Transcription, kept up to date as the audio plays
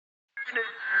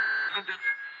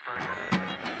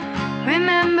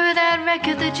Remember that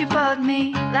record that you bought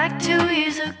me like 2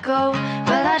 years ago?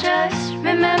 Well, I just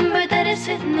remembered that it's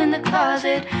sitting in the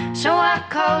closet. So I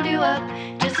called you up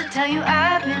just to tell you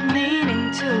I've been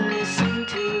meaning to listen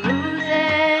to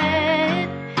that.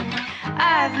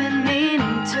 I've been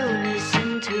meaning to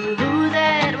listen to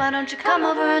that. Why don't you come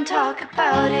over and talk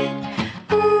about it?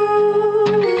 Ooh,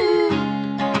 ooh, ooh.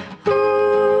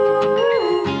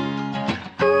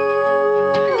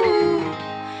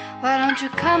 Why don't you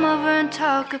come over and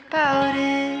talk about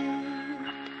it?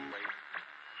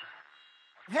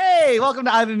 Hey, welcome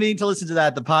to I've Been Meaning to Listen to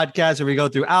That, the podcast where we go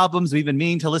through albums we've been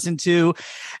meaning to listen to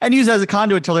and use as a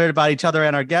conduit to learn about each other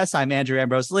and our guests. I'm Andrew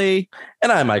Ambrose Lee.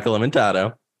 And I'm Michael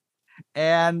Imentato.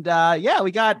 And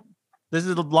this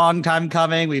is a long time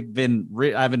coming. I've been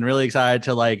really excited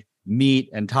to meet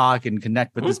and talk and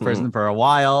connect with this person for a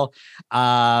while.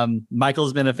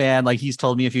 Michael's been a fan. He's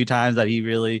told me a few times that he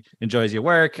really enjoys your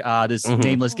work. This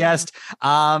nameless guest.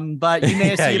 But you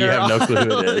may have seen her. You have no clue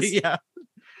who it is. Yeah.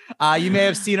 You may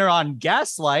have seen her on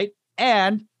Gaslight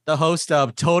and the host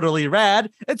of Totally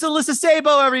Rad. It's Alyssa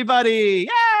Sabo, everybody.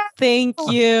 Yeah. Thank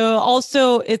you.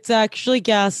 Also, it's actually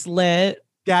Gaslit.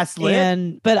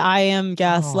 Gaslit. But I am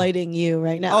gaslighting you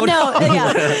right now. Oh, no.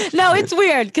 No, it's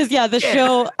weird because the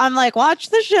show, I'm like, watch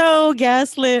the show,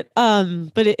 Gaslit.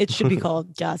 But it should be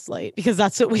called Gaslight because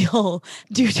that's what we all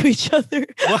do to each other.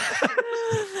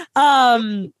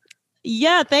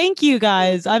 Yeah, thank you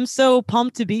guys. I'm so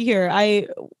pumped to be here.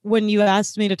 When you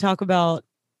asked me to talk about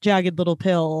Jagged Little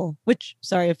Pill, which,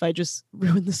 sorry if I just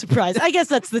ruined the surprise. I guess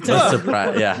that's the tone.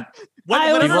 Surprise, yeah. I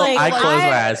close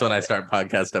my eyes when I start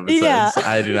podcast episodes. Yeah.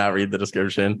 I do not read the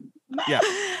description. Yeah.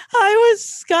 I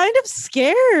was kind of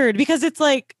scared because it's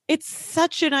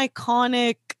such an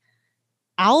iconic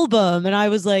album. And I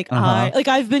was like,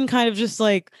 I've been kind of just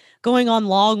going on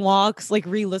long walks,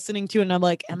 re-listening to it. And I'm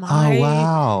like, am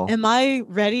I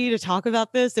ready to talk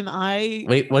about this?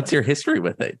 Wait, what's your history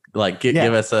with it?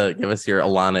 Give us your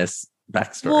Alanis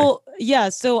backstory. Well, yeah.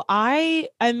 So I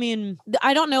mean,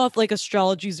 I don't know if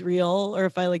astrology is real or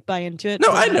if I buy into it.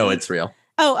 No, I know it's real.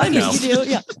 Oh, okay, you do?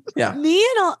 Yeah. Yeah. Me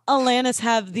and Alanis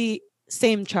have the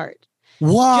same chart.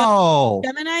 Wow.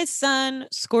 Gemini Sun,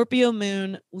 Scorpio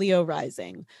Moon, Leo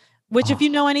Rising. Which, if you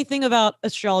know anything about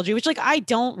astrology, which I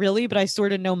don't really, but I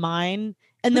sort of know mine.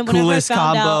 And then whenever I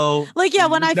found combo. out,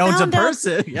 when I found out,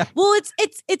 yeah. Well,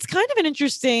 it's kind of an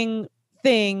interesting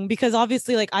thing because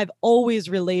obviously, I've always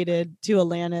related to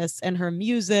Alanis and her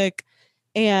music,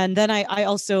 and then I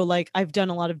also I've done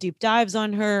a lot of deep dives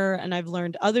on her, and I've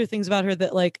learned other things about her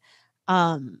that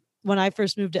when I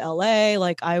first moved to LA,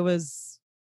 I was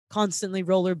constantly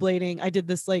rollerblading. I did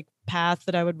this path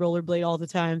that I would rollerblade all the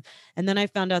time. And then I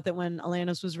found out that when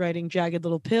Alanis was writing Jagged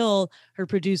Little Pill, her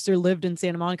producer lived in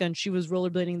Santa Monica and she was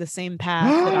rollerblading the same path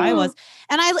that I was.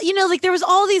 And there was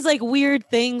all these weird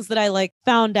things that I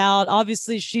found out.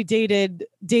 Obviously she dated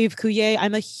Dave Coulier.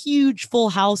 I'm a huge Full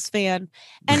House fan.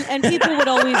 And people would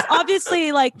always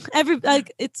obviously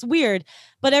it's weird,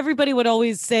 but everybody would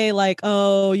always say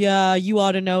oh yeah, You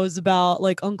Ought to Know is about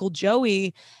Uncle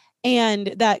Joey.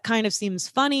 And that kind of seems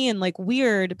funny and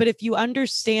weird. But if you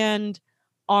understand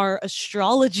our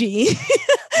astrology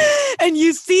and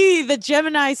you see the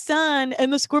Gemini Sun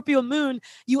and the Scorpio Moon,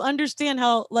 you understand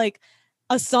how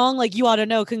a song You Ought to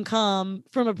Know can come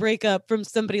from a breakup from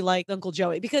somebody like Uncle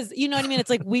Joey. Because you know what I mean?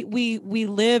 It's we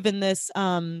live in this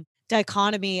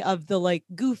dichotomy of the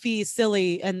goofy,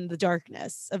 silly, and the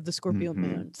darkness of the Scorpio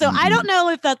Moon. So I don't know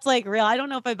if that's real. I don't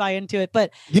know if I buy into it,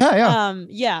 but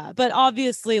yeah. But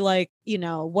obviously,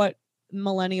 what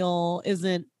millennial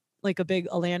isn't a big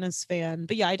Alanis fan?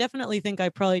 But yeah, I definitely think I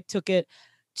probably took it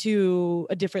to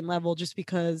a different level just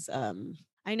because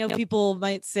I know people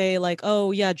might say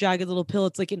oh yeah, Jagged Little Pill,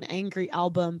 it's an angry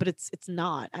album, but it's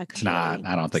not actually. It's not.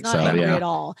 I don't think it's so. Not angry Yeah. at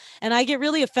all. And I get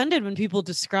really offended when people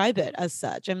describe it as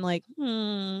such. I'm like,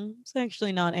 it's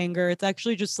actually not anger. It's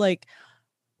actually just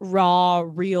raw,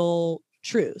 real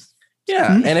truth.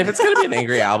 Yeah. And if it's gonna be an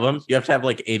angry album, you have to have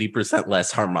 80%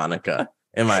 less harmonica.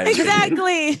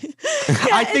 Exactly.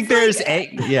 I think there's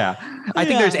I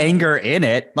think there's anger in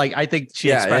it. I think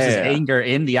she expresses anger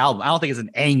in the album. I don't think it's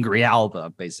an angry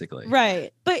album, basically.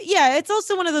 Right. But yeah, it's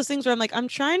also one of those things where I'm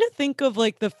trying to think of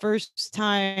the first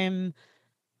time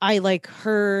I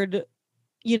heard,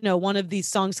 one of these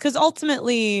songs. Because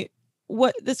ultimately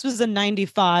this was in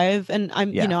 95 and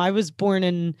I was born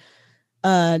in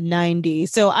 90.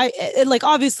 So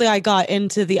obviously I got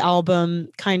into the album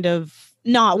kind of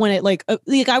not when it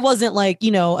I wasn't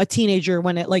a teenager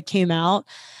when it came out,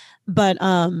 but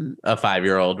a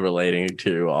 5-year-old relating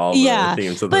to all the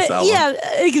themes of this album. Yeah,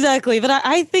 exactly. But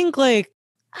I think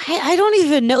I don't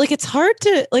even know. Like, it's hard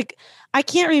to like. I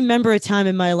can't remember a time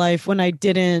in my life when I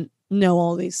didn't know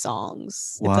all these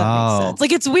songs. If that makes Wow. sense.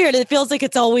 Like, it's weird. It feels like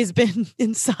it's always been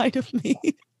inside of me.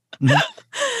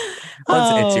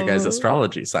 Well, it's your guys' Oh.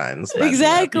 astrology signs.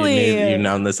 Exactly. You've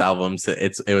known this album, so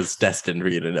it was destined for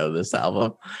you to know this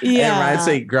album. Yeah. It reminds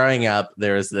me, growing up,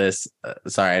 there was this.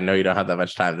 Sorry, I know you don't have that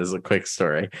much time. This is a quick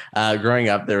story. Growing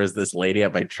up, there was this lady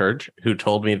at my church who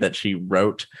told me that she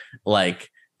wrote like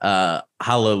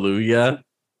Hallelujah,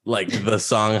 like the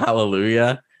song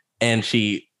Hallelujah, and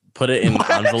she put it in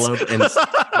an envelope and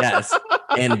yes,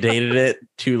 and dated it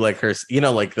to like her,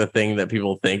 like the thing that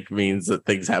people think means that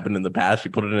things happened in the past. She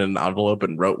put it in an envelope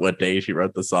and wrote what day she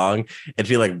wrote the song, and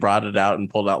she like brought it out and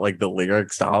pulled out like the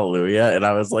lyrics to Hallelujah, and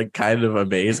I was like kind of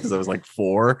amazed because I was like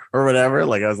 4 or whatever,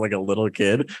 like I was like a little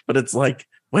kid, but it's like,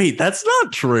 wait, that's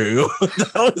not true.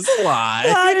 That was a lie.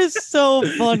 That is so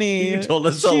funny. You told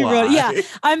us a She lie. wrote, yeah,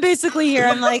 I'm basically here.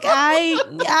 I'm like,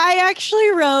 I actually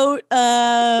wrote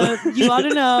You Ought to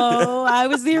Know. I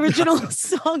was the original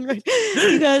songwriter.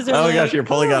 You guys are Oh my like, gosh, you're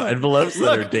pulling out "Oh." envelopes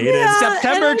that are dated. Yeah.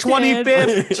 September and I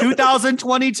did. 25th,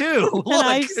 2022. And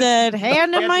I Look. said,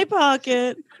 hand in my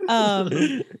pocket.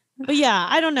 But yeah,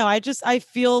 I don't know. I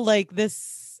feel like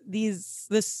this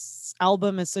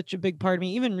album is such a big part of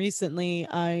me. Even recently,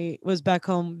 I was back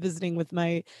home visiting with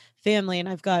my family, and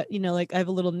I've got, like I have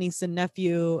a little niece and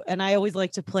nephew, and I always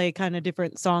like to play kind of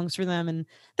different songs for them. And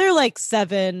they're like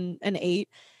 7 and 8.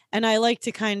 And I like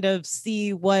to kind of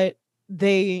see what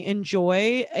they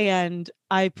enjoy. And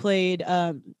I played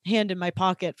Hand in My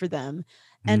Pocket for them.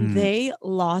 And they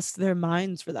lost their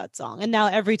minds for that song. And now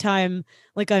every time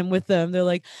like I'm with them, they're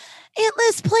like, Aunt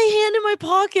Liz, play Hand in My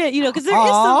Pocket, because there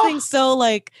is something so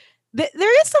like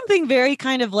there is something very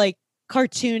kind of like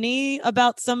cartoony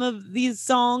about some of these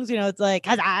songs. It's like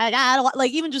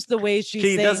like even just the way she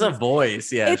sings. does a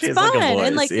voice. Yeah, It's she has fun. like a voice.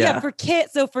 And like yeah. for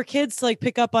kids, for kids to like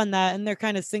pick up on that, and they're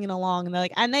kind of singing along, and they're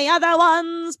like, and the other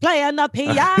one's playing the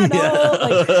piano.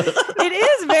 Like, it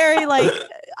is very like,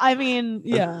 I mean,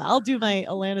 yeah, I'll do my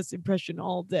Alanis impression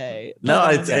all day. No,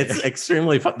 But, it's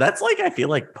extremely fun. That's like, I feel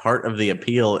like part of the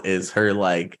appeal is her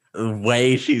like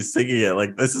way she's singing it.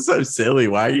 Like, this is so silly.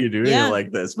 Why are you doing Yeah. it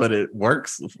like this? But it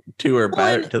works to her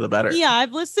Well, better, to the better. yeah,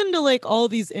 I've listened to like all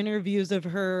these interviews of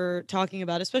her talking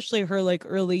about, especially her like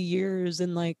early years,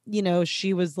 and like,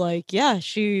 she was like, yeah,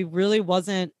 she really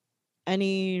wasn't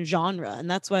any genre, and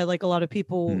that's why like a lot of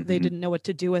people they Mhm. didn't know what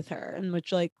to do with her. And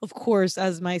which, like, of course,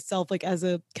 as myself, like as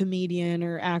a comedian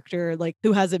or actor like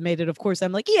who hasn't made it, of course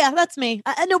I'm like, yeah, that's me.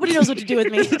 Nobody knows what to do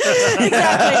with me. Exactly.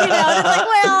 And it's like,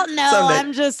 well, no, Someday.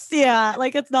 I'm just, yeah,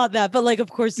 like it's not that, but like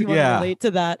of course you want to Yeah. relate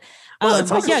to that. Well, it's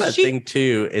But also that thing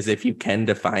too, is if you can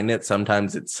define it,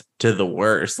 sometimes it's to the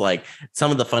worst. Like, some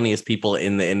of the funniest people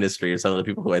in the industry, or some of the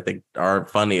people who I think are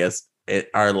funniest,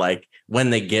 are like, when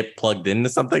they get plugged into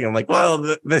something, I'm like,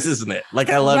 well, this isn't it. Like,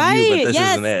 I love you, but this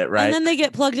isn't it, right? And then they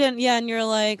get plugged in, yeah, and you're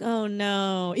like, oh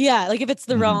no, yeah, like if it's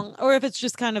the Mhm. wrong, or if it's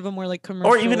just kind of a more like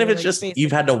commercial, or even if it's like, just basic-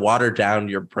 you've had to water down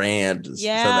your brand so that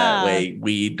Yeah. way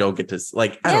we don't get to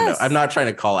like, I don't know. Yes. I'm not trying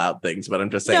to call out things, but I'm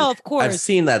just saying, no, of course, I've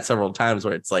seen that several times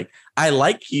where it's like, I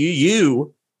like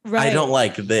you, right. I don't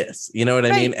like this. You know what I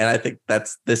Right. mean? And I think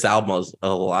this album is a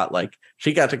lot like,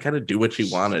 she got to kind of do what she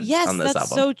wanted Yes, on this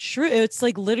that's album. so true. It's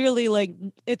like literally like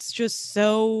it's just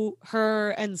so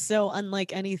her and so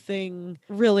unlike anything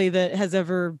really that has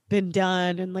ever been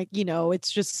done. And like,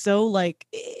 it's just so like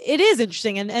it is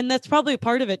interesting. And that's probably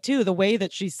part of it too. The way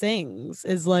that she sings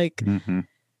is like Mhm.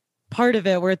 part of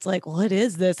it, where it's like, what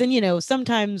is this? And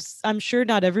sometimes I'm sure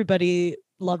not everybody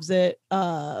loves it.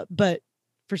 But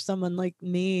for someone like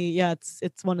me, yeah,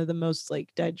 it's one of the most like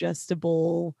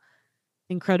digestible,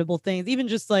 incredible things. Even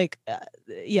just like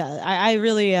I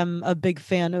really am a big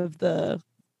fan of the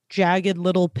Jagged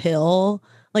Little Pill.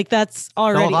 Like, that's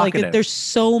already like evocative. there's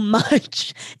so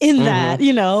much in that,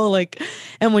 like,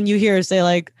 and when you hear her say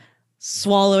like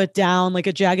swallow it down like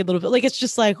a jagged little bit, like it's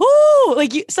just like, oh,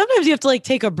 like sometimes you have to like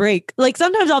take a break. Like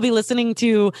sometimes I'll be listening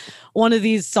to one of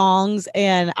these songs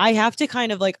and I have to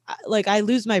kind of like I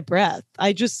lose my breath.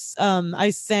 I just I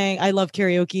love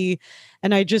karaoke,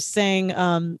 and I just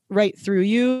sang Right Through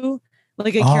You,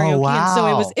 like a karaoke. And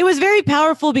so it was very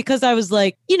powerful because I was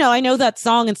like, I know that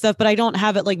song and stuff, but I don't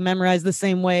have it like memorized the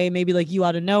same way maybe like You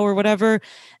Ought to Know or whatever.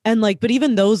 And like, but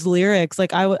even those lyrics,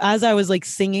 like as I was like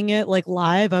singing it like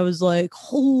live, I was like,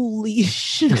 holy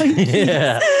shit.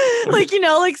 Yeah. Like,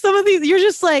 like some of these, you're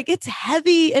just like, it's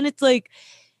heavy, and it's like,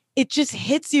 it just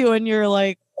hits you and you're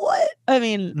like, what? I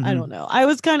mean, I Mhm. don't know. I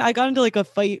got into like a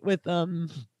fight with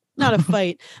not a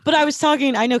fight, but I was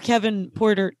talking, I know Kevin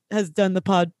Porter has done the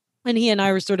pod, and he and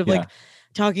I were sort of like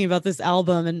talking about this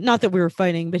album, and not that we were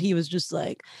fighting, but he was just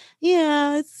like,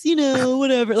 yeah, it's,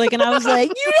 whatever. Like, and I was like,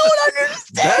 you don't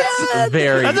understand. That's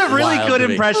That's a really wild good to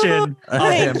me. impression of him,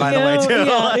 Thank by the way, you. too.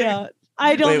 Yeah, yeah.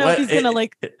 I don't Wait, know what? if he's gonna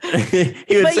like.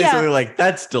 He would But say yeah. something like,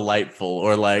 "That's delightful,"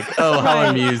 or like, "Oh, how Right.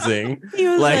 amusing." He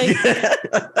was like,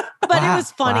 but it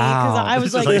was funny because Wow. I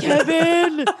was like,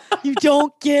 Kevin, you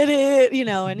don't get it,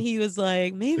 and he was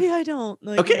like, maybe I don't.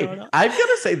 Like, Okay, no. I'm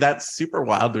gonna say that's super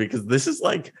wild because this is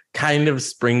like kind of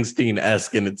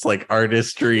Springsteen-esque and it's like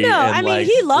artistry. No, and I mean like,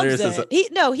 he loves there's it.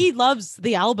 this- He loves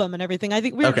the album and everything. I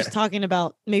think we were Okay. just talking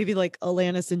about maybe like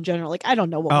Alanis in general. Like I don't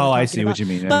know what. Oh, we're I talking see about. what you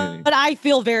mean. But I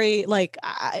feel very like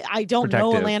I don't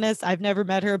know Protective. Alanis. I've never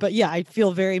met her, but yeah, I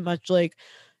feel very much like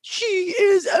she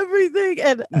is everything.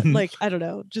 And like I don't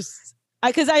know, just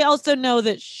because I also know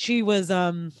that she was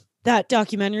that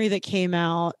documentary that came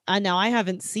out. And now I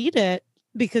haven't seen it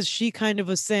because she kind of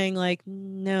was saying like,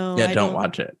 no, yeah, I don't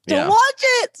watch it. don't Yeah. watch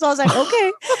it. So I was like,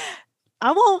 okay.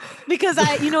 I won't because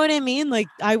you know what I mean? Like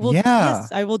I will, Yeah.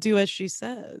 yes, I will do as she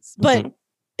says.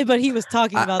 But he was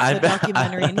talking about I the bet-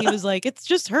 documentary and he was like, it's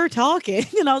just her talking.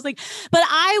 And I was like, but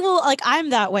I will, like, I'm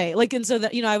that way. Like, and so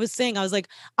that, I was saying, I was like,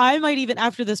 I might even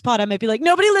after this pod, I might be like,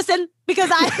 nobody listen because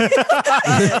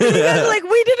because, like,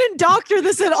 we didn't doctor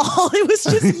this at all. It was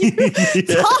just you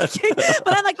talking.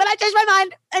 But I'm like, but I changed my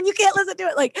mind and you can't listen to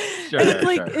it. Like, and it's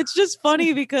like, it's just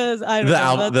funny because I don't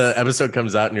know. The episode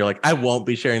comes out and you're like, I won't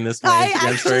be sharing this my I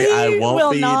Instagram story. I actually will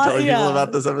won't be not, telling people yeah.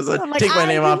 about this episode. I'm like, Take my I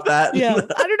name do- off that. Yeah,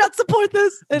 I do not support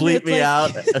this. And Bleep it's me like-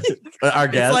 out. Our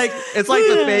guest. It's like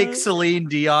the Yeah. fake Celine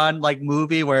Dion like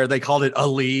movie where they called it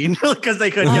Aline because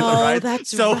they couldn't get the Oh, right. that's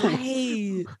So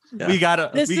right. we gotta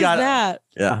This we is got that.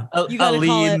 yeah. You gotta call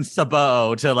Aline it-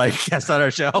 Sabot to like guest on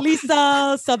our show.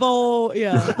 Lisa Sabo.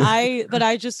 Yeah. But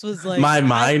I just was like, My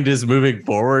mind is moving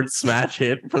forward. Smash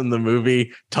hit from the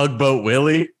movie Tugboat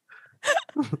Willie.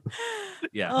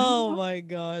 Yeah. oh my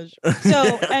gosh. So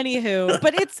anywho,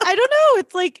 but I don't know.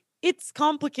 It's like, it's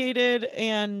complicated.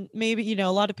 And maybe, a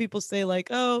lot of people say like,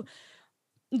 oh,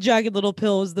 Jagged Little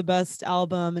Pill was the best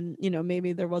album. And,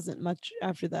 maybe there wasn't much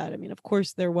after that. I mean, of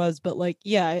course there was, but like,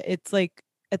 yeah, it's like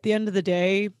at the end of the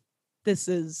day, this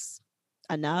is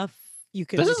enough. You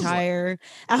can This is like- retire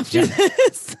after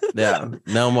this. Yeah.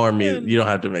 No more music. You don't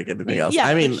have to make anything else. Yeah,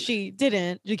 I mean, but she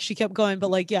didn't. Like, she kept going, but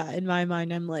like, yeah, in my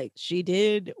mind, I'm like, she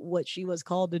did what she was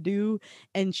called to do,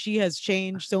 and she has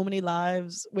changed so many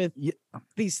lives with Yeah.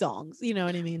 these songs. You know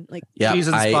what I mean? Like, yeah, She's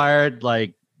inspired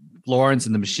like Florence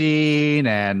and the Machine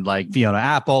and like Fiona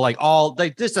Apple, like all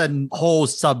like just a whole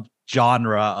sub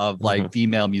genre of like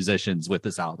female musicians with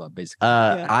this album, basically.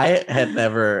 Yeah. I had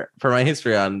never, for my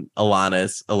history on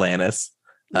Alanis,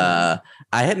 I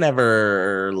had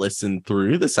never listened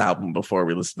through this album before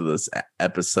we listened to this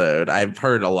episode. I've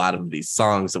heard a lot of these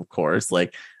songs, of course.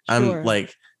 Like Sure. I'm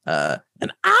like,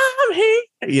 and I'm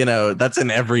here. That's in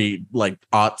every like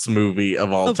aughts movie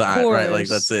of all Of time, right? Like course.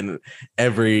 that's in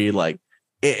every like.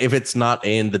 If it's not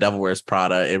in The Devil Wears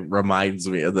Prada, it reminds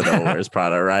me of The Devil Wears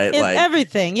Prada, right? in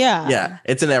everything, yeah, Yeah,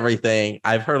 it's in everything.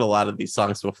 I've heard a lot of these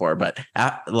songs before, but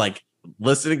like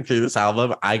listening through this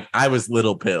album, I was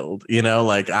little pilled,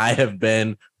 like I have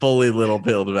been fully little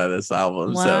pilled by this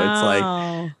album. So it's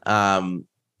like, Wow.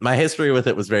 my history with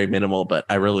it was very minimal, but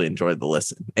I really enjoyed the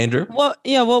listen. Andrew? What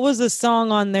was a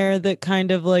song on there that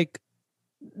kind of like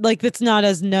that's not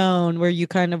as known where you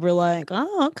kind of were like,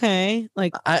 oh, okay,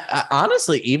 like I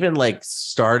honestly, even like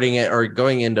starting it or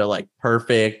going into like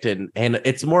Perfect and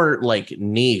it's more like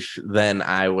niche than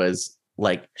I was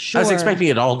like, sure. I was expecting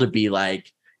it all to be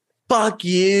like, fuck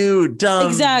you, dumb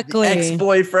Exactly.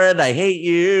 ex-boyfriend, I hate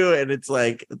you. And it's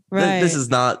like, Right. this is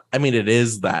not, I mean, it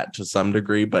is that to some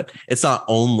degree, but it's not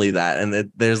only that.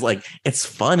 And there's like, it's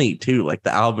funny too. Like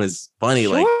the album is funny.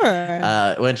 Sure.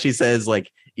 Like when she says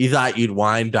like, you thought you'd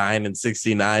wine, dine, and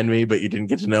 69 me, but you didn't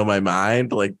get to know my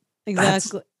mind. Like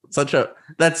Exactly.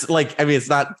 that's like, I mean, it's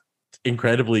not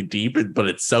incredibly deep, but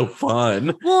it's so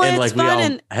fun. Well, And it's like we fun all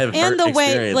and have and the way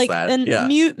experienced like that. and Yeah.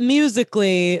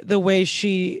 musically the way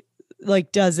she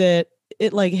like does it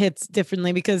like hits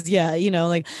differently because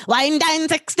like line down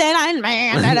 69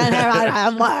 man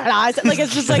like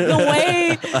it's just like the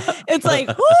way it's like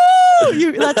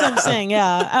woo, that's what I'm saying.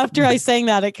 Yeah, after I sang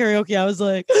that at karaoke I was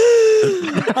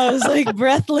like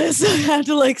breathless. I had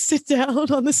to like sit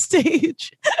down on the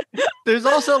stage. There's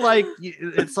also like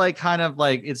it's like kind of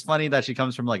like it's funny that she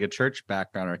comes from like a church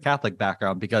background or a Catholic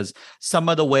background because some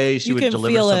of the ways she You would can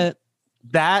deliver feel some, it.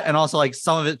 that and also like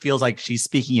some of it feels like she's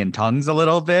speaking in tongues a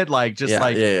little bit, like just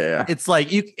like yeah. it's like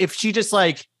if she just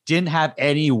like didn't have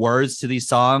any words to these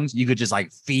songs, you could just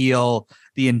like feel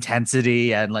the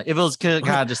intensity and like if it was kind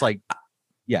of just like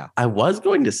Yeah. I was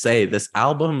going to say this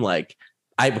album, like,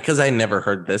 because I never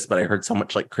heard this, but I heard so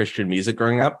much like Christian music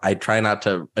growing up. I try not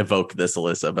to evoke this,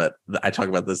 Alyssa, but I talk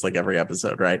about this like every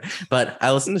episode, right? But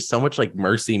I listened to so much like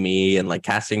Mercy Me and like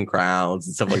Casting Crowns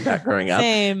and stuff like that growing up.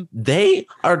 Same. They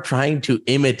are trying to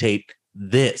imitate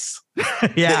this.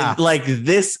 Yeah. Like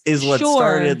this is what Sure.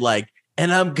 started like,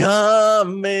 and I'm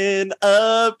coming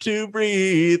up to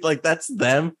breathe. Like that's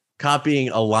them copying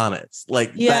Alanis.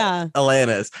 Like Yeah. that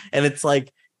Alanis. And it's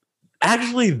like,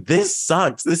 actually, this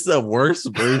sucks. This is a worse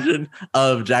version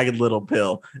of Jagged Little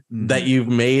Pill that you've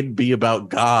made be about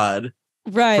God.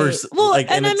 Right.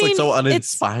 And it's like so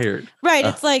uninspired. Right.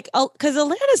 It's like, because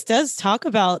Alanis does talk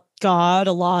about God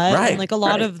a lot. Right, And like a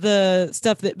lot right. of the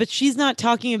stuff but she's not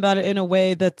talking about it in a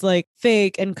way that's like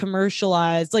fake and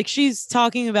commercialized. Like she's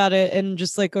talking about it in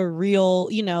just like a real,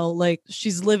 like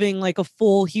she's living like a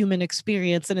full human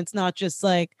experience. And it's not just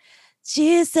like,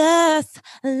 Jesus,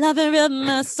 lover of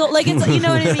my soul. Like it's, you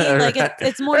know what I mean? Like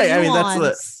it's more right. nuanced. I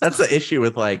mean, that's the issue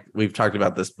with like we've talked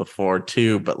about this before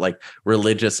too. But like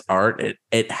religious art,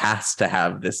 it has to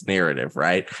have this narrative,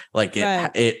 right? Like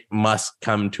it must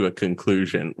come to a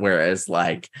conclusion. Whereas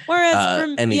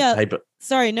any type of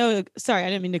sorry, I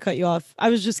didn't mean to cut you off.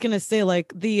 I was just gonna say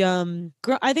like the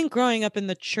I think growing up in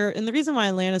the church, and the reason why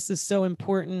Alanis is so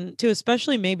important to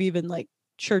especially maybe even like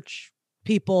church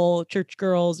people, church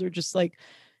girls, or just like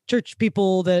church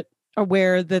people that are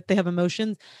aware that they have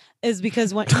emotions, is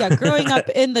because growing up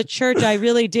in the church, I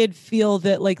really did feel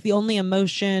that like the only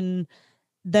emotion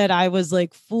that I was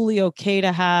like fully okay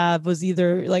to have was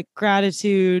either like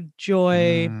gratitude,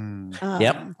 joy.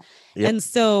 Yep. And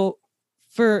so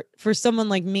for someone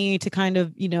like me to kind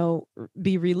of,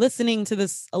 be re-listening to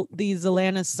these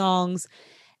Alanis songs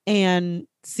and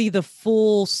see the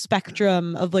full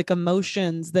spectrum of like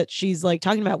emotions that she's like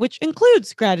talking about, which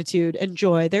includes gratitude and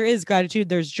joy. There is gratitude,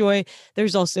 there's joy,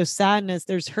 there's also sadness,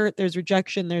 there's hurt, there's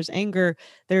rejection, there's anger,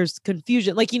 there's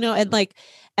confusion,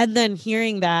 and then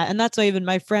hearing that. And that's why even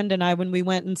my friend and I, when we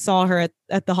went and saw her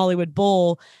at the Hollywood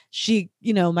Bowl, she,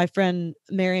 my friend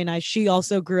Mary and I, she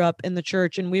also grew up in the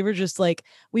church, and we were just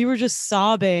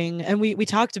sobbing, and we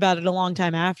talked about it a long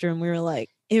time after, and we were like,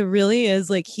 it really is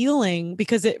like healing,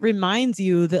 because it reminds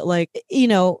you that like,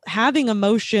 having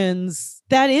emotions,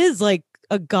 that is like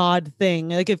a God thing.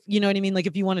 Like, if you know what I mean? Like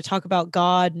if you want to talk about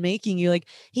God making you, like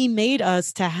he made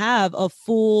us to have a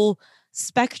full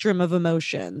spectrum of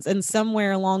emotions. And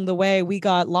somewhere along the way, we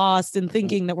got lost in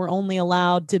thinking that we're only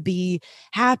allowed to be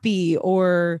happy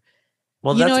or,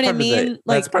 well, you know what I mean?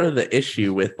 That's part of the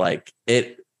issue with like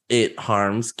it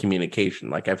harms communication.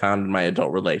 Like I found in my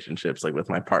adult relationships, like with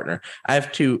my partner, I have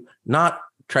to not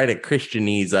try to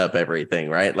Christianese up everything,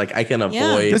 right? Like I can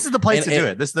avoid. This is the place to do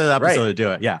it. This is the episode to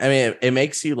do it. Yeah. I mean, it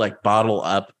makes you like bottle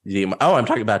up I'm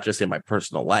talking about just in my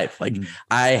personal life. Like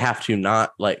I have to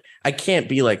not like, I can't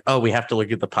be like, oh, we have to look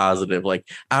at the positive. Like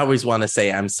I always want to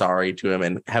say I'm sorry to him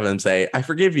and have him say, I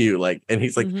forgive you. Like, and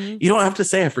he's like, you don't have to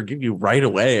say I forgive you right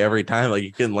away every time. Like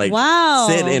you can like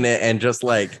sit in it and just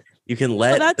like, you can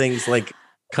let things like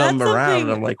come around.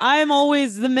 I'm like, I'm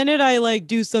always, the minute I like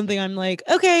do something, I'm like,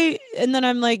 okay. And then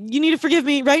I'm like, you need to forgive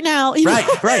me right now.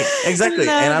 Right. Exactly.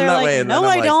 And I'm that like, way. And no,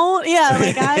 I don't. Yeah.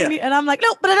 Like and I'm like,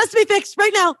 no, but it has to be fixed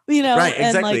right now. Right.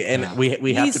 Exactly. And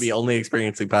we have to be only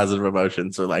experiencing positive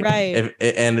emotions. So like,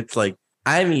 and it's like,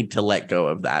 I need to let go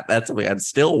of that. That's something I'm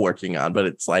still working on, but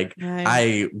it's like,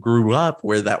 I grew up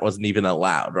where that wasn't even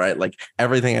allowed, right? Like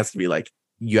everything has to be like,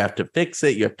 you have to fix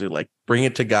it. You have to like bring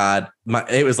it to God.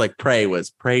 It was like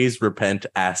praise, repent,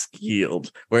 ask,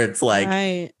 yield, where it's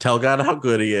like, tell God how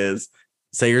good he is.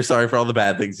 Say you're sorry for all the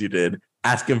bad things you did.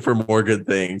 Ask him for more good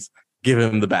things. Give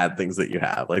him the bad things that you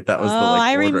have. Like that was the like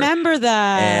I order. Remember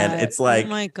that. And it's like, oh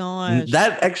my gosh,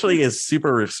 that actually is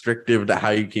super restrictive to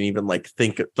how you can even like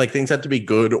think. Like things have to be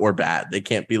good or bad. They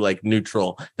can't be like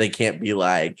neutral. They can't be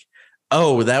like,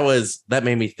 oh, that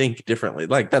made me think differently.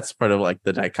 Like that's part of like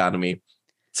the dichotomy.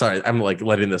 Sorry, I'm like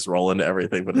letting this roll into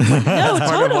everything, but it's like, no,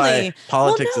 that's part of why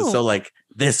politics is so like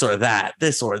this or that,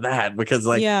 because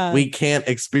like we can't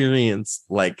experience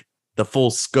like the full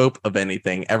scope of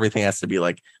anything. Everything has to be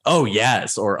like, oh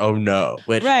yes or oh no,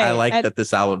 which I like that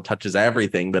this album touches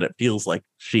everything, but it feels like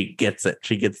she gets it.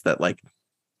 She gets that like,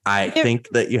 I think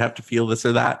that you have to feel this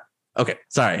or that. Okay,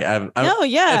 sorry. Of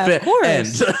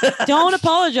course. Don't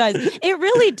apologize. It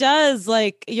really does.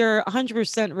 Like you're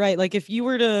 100% right. Like if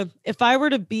I were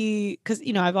to be, because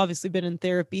I've obviously been in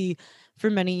therapy for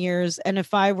many years, and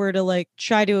if I were to like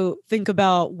try to think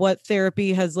about what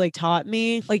therapy has like taught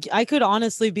me, like I could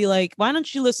honestly be like, why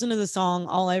don't you listen to the song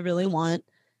All I Really Want,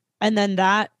 and then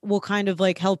that will kind of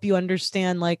like help you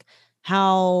understand like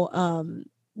how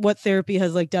what therapy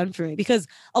has like done for me, because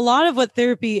a lot of what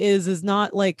therapy is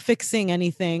not like fixing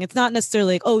anything. It's not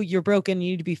necessarily like, oh, you're broken,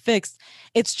 you need to be fixed.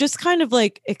 It's just kind of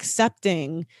like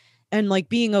accepting and like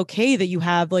being okay that you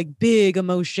have like big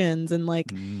emotions and like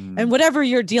and whatever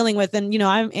you're dealing with. And, you know,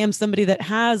 I am somebody that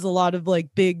has a lot of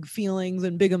like big feelings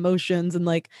and big emotions, and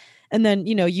like, and then,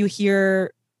 you know, you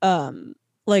hear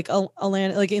like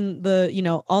Alana, like in the, you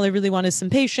know, all I really want is some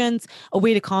patience, a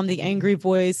way to calm the angry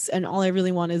voice, and all I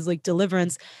really want is like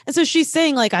deliverance. And so she's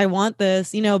saying like, I want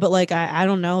this, you know, but like I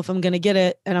don't know if I'm gonna get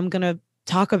it, and I'm gonna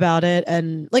talk about it,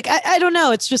 and like I don't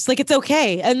know, it's just like it's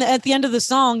okay. And at the end of the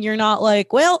song you're not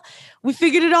like, well, we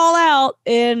figured it all out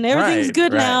and everything's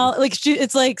good now. Like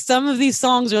it's like some of these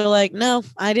songs are like, no,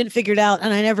 I didn't figure it out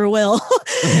and I never will.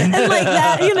 And like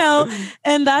that, you know,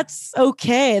 and that's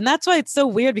okay. And that's why it's so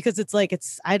weird, because it's like,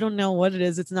 it's, I don't know what it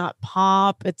is. It's not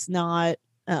pop, it's not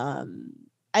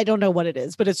I don't know what it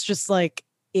is, but it's just like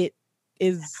it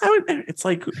is it's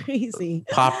like crazy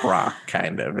pop rock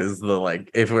kind of is the like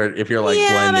if you're like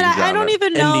yeah, blending but I don't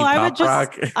even know. I would just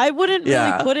rock. I wouldn't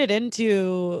really put it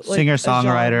into like, singer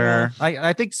songwriter.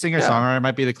 I think singer songwriter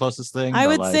might be the closest thing. I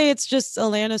would say it's just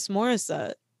Alanis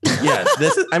Morissette. Yeah,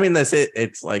 this is. I mean,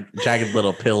 it's like Jagged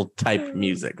Little Pill type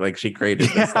music. Like she created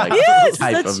this like yes,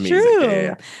 type that's of music. true.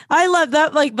 Yeah. I love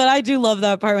that. Like, but I do love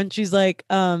that part when she's like,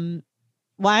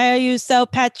 why are you so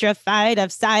petrified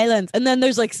of silence? And then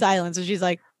there's like silence, and she's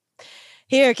like,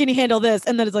 here, can you handle this?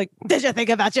 And then it's like, did you think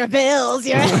about your bills?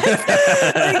 Like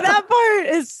that part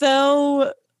is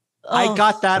so. I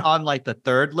got that on like the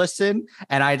third listen,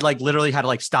 and I like literally had to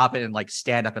like stop it and like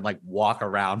stand up and like walk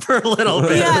around for a little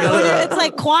bit. Yeah, it's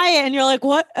like quiet, and you're like,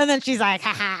 what? And then she's like,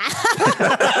 ha.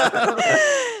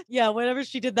 Yeah, whenever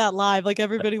she did that live, like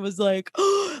everybody was like,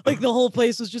 oh, like the whole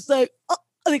place was just like, oh,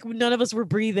 like none of us were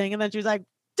breathing. And then she was like,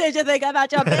 did you think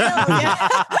about your bills?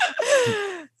 Yeah.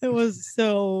 It was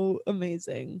so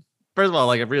amazing. First of all,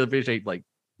 like I really appreciate like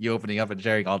you opening up and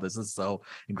sharing all this. This is so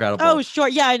incredible. Oh, sure.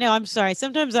 Yeah, I know. I'm sorry.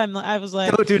 Sometimes I was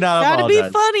like, do not trying to be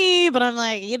apologize. funny, but I'm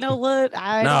like, you know what?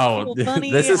 I don't feel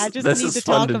funny. This I just need is to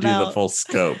fun talk to about do the full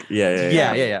scope.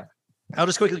 Yeah. I'll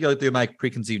just quickly go through my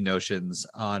preconceived notions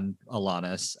on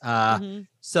Alanis. Mhm.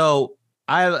 So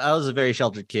I was a very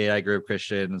sheltered kid. I grew up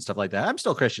Christian and stuff like that. I'm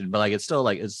still Christian, but like it's still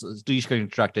like it's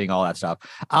deconstructing all that stuff.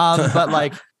 But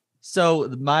like,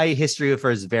 so my history with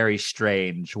her is very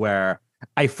strange, where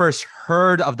I first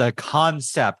heard of the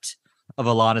concept of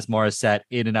Alanis Morissette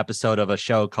in an episode of a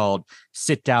show called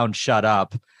Sit Down, Shut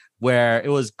Up, where it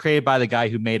was created by the guy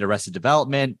who made Arrested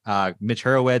Development, Mitch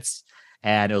Hurwitz,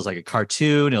 and it was like a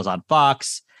cartoon. It was on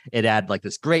Fox. It had like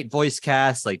this great voice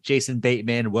cast, like Jason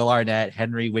Bateman, Will Arnett,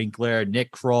 Henry Winkler,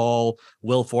 Nick Kroll,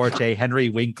 Will Forte, Henry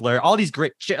Winkler, all these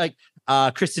great like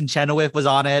Kristen Chenoweth was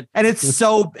on it. And it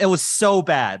was so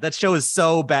bad. That show is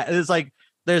so bad. It's like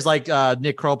there's like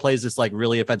Nick Kroll plays this like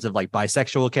really offensive like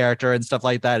bisexual character and stuff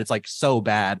like that. It's like so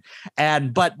bad.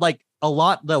 But like a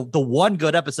lot the one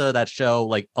good episode of that show,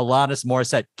 like Alanis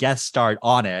Morissette guest starred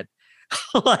on it,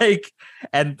 like,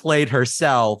 and played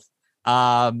herself.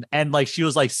 And like she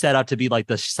was like set up to be like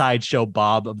the sideshow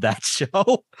Bob of that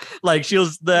show. Like she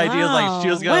was the idea was like she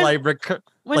was gonna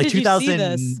when like did you see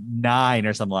this? 2009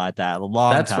 or something like that. A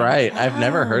long That's time. right. I've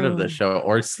never heard of this show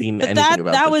or seen But anything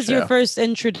about that this was show. your first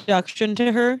introduction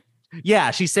to her.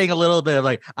 Yeah, she's saying a little bit of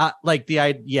like the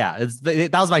idea.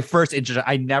 That was my first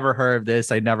introduction. I never heard of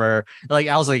this. I never like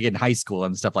I was like in high school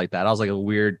and stuff like that. I was like a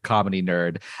weird comedy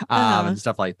nerd and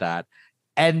stuff like that.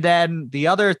 And then the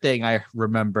other thing I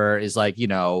remember is like, you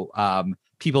know,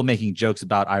 people making jokes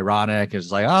about ironic.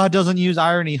 It's like, oh, it doesn't use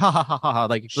irony. Ha ha ha ha.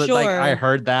 Like I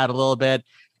heard that a little bit.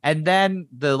 And then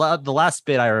the last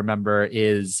bit I remember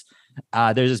is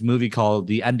there's this movie called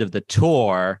The End of the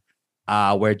Tour,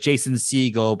 where Jason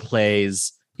Segel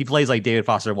plays like David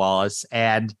Foster Wallace,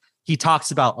 and he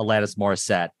talks about Alanis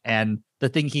Morissette. And the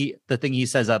thing he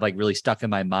says that like really stuck in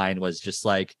my mind was just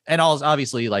like, and also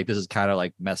obviously like this is kind of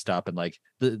like messed up, and like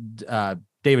the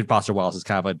David Foster Wallace is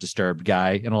kind of a disturbed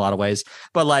guy in a lot of ways,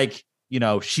 but like, you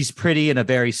know, she's pretty in a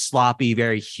very sloppy,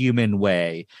 very human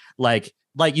way. Like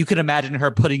you can imagine her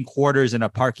putting quarters in a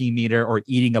parking meter or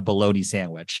eating a bologna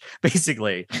sandwich,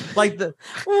 basically. Like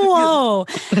whoa,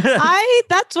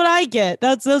 that's what I get.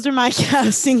 Those are my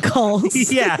casting calls.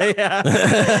 Yeah.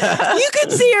 You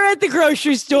could see her at the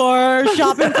grocery store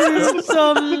shopping for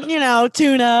some, you know,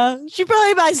 tuna. She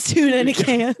probably buys tuna in a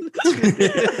can.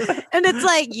 And it's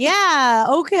like, yeah,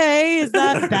 okay, is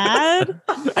that bad?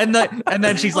 And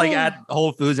then she's like at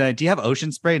Whole Foods and do you have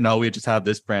Ocean Spray? No, we just have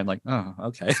this brand. Like, oh,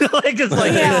 okay. Like it's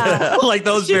like yeah. like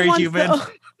those She very wants human.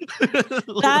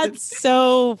 That's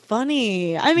so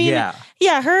funny. I mean,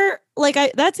 yeah, her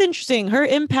like that's interesting. Her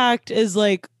impact is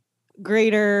like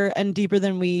greater and deeper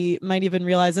than we might even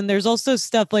realize. And there's also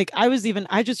stuff like I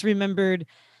just remembered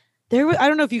I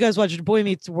don't know if you guys watched Boy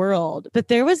Meets World, but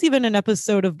there was even an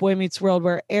episode of Boy Meets World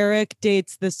where Eric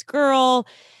dates this girl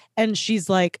and she's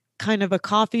like kind of a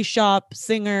coffee shop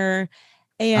singer,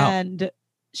 and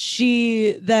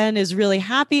she then is really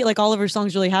happy, like all of her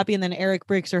songs really happy, and then Eric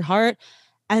breaks her heart.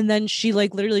 And then she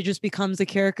like literally just becomes a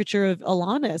caricature of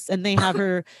Alanis. And they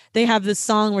have this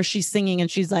song where she's singing and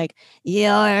she's like,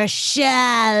 "You're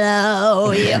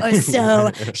shallow. You're so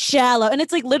shallow." And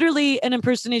it's like literally an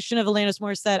impersonation of Alanis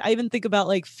Morissette. I even think about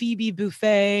like Phoebe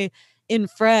Buffay in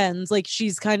Friends. Like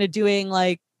she's kind of doing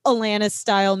like Alanis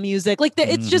style music. Like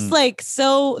it's just like,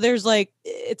 so there's like,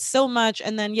 it's so much.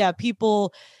 And then, yeah,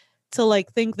 people to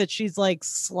like think that she's like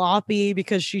sloppy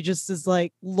because she just is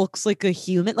like looks like a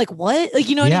human. Like what? Like,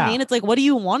 you know what I mean? It's like, what do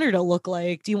you want her to look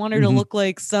like? Do you want her to look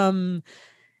like some,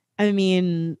 I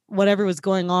mean, whatever was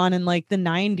going on in like the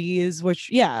 90s, which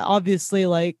obviously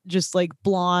like just like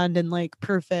blonde and like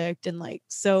perfect and like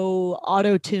so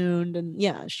auto-tuned,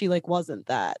 and she like wasn't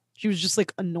that. She was just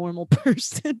like a normal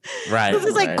person. Right. This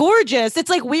is like gorgeous.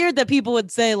 It's like weird that people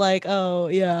would say like, oh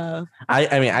yeah.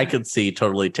 I mean, I could see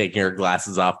totally taking her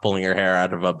glasses off, pulling her hair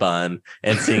out of a bun,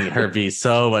 and seeing her be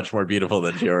so much more beautiful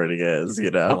than she already is,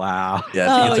 you know? Wow.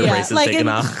 Yeah, she gets her braces like, taken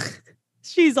off.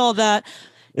 She's all that.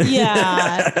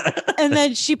 Yeah. And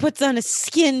then she puts on a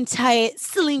skin tight,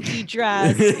 slinky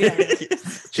dress. Yeah.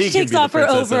 She takes off her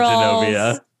overalls.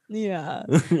 Genovia. Yeah.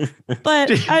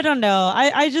 But I don't know.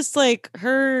 I just like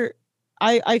her.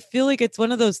 I feel like it's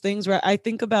one of those things where I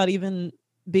think about even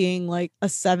being like a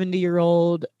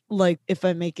 70-year-old, like if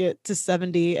I make it to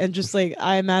 70, and just like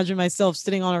I imagine myself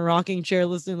sitting on a rocking chair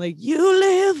listening like "You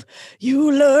live,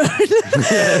 you learn,"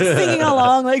 singing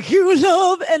along like "You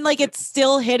love," and like it's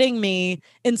still hitting me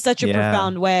in such a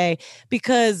profound way,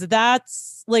 because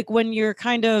that's like when you're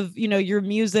kind of, you know, your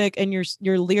music and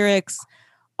your lyrics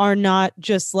are not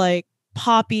just like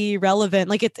poppy relevant,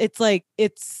 like it's like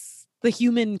it's the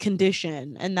human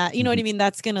condition, and that, you know what I mean,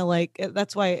 that's gonna like,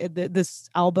 that's why this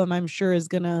album I'm sure is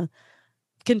gonna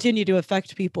continue to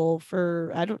affect people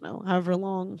for I don't know however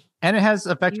long, and it has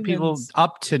affected people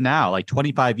up to now, like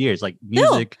 25 years. Like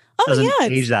music doesn't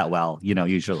age that well, you know,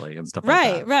 usually, and stuff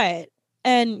like that. Right.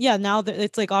 And now that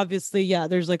it's like, obviously,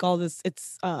 there's like all this,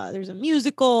 it's there's a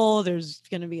musical, there's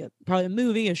gonna be probably a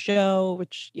movie, a show,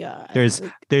 which there's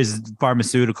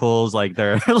pharmaceuticals, like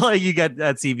they're like you get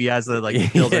at CVS that like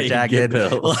pills are jagged.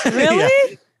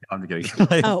 Really? I'm kidding.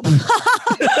 Oh.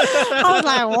 I was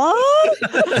like,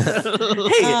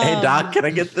 what? Hey, doc, can I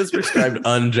get this prescribed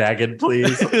unjagged,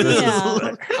 please?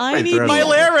 I need my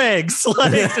larynx.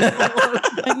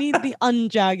 I need the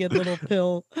unjagged little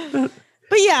pill.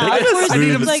 But I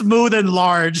need them like, smooth and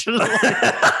large.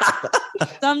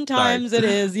 Sometimes it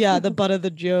is, the butt of the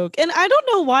joke. And I don't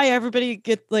know why everybody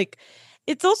gets like,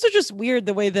 it's also just weird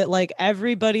the way that like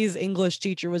everybody's English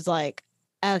teacher was like,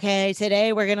 okay,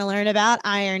 today we're going to learn about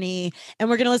irony and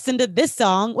we're going to listen to this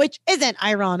song, which isn't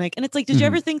ironic. And it's like, did you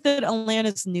ever think that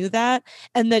Alanis knew that?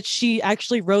 And that she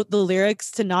actually wrote the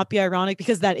lyrics to not be ironic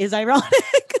because that is ironic?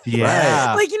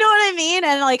 Yeah. Like, you know what I mean?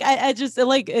 And like, I just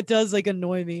like, it does like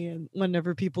annoy me. And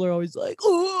whenever people are always like,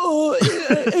 oh,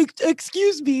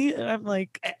 excuse me. And I'm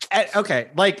like,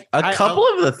 okay. Like a couple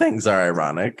of the things are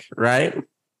ironic, right?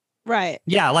 Right.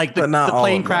 Yeah, like the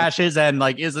plane crashes and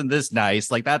like, isn't this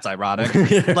nice? Like that's ironic.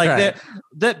 Like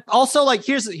that also like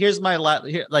here's my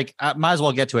like I might as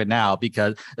well get to it now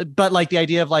because but like the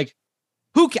idea of like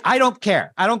I don't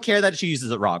care. I don't care that she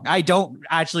uses it wrong. I don't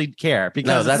actually care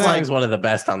because that song's one of the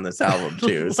best on this album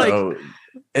too. So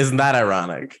isn't that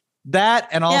ironic? That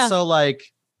and also like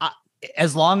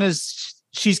as long as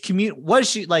she's what is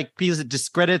she like, because it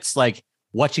discredits like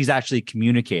what she's actually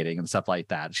communicating and stuff like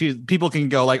that. People can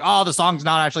go like, oh, the song's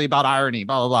not actually about irony,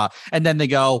 blah, blah, blah. And then they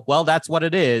go, well, that's what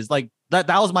it is. Like that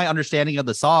was my understanding of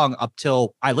the song up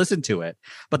till I listened to it.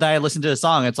 But then I listened to the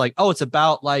song. It's like, oh, it's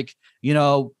about like, you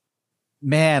know,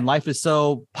 man, life is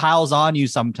so piles on you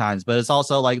sometimes, but it's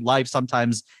also like life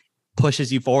sometimes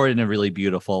pushes you forward in a really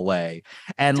beautiful way.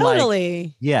 And totally.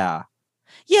 Like, yeah.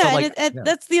 Yeah, so like, and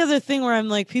that's the other thing where I'm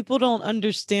like, people don't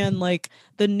understand like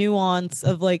the nuance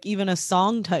of like even a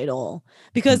song title,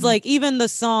 because like even the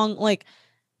song like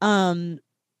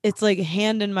it's like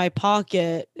hand in my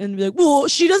pocket and be like, well,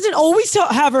 she doesn't always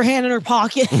have her hand in her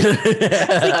pocket.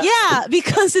 Like, yeah,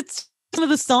 because it's of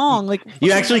the song. Like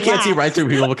You actually can't see wow. right through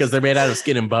people because they're made out of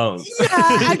skin and bones. Yeah,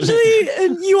 actually,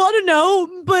 and you ought to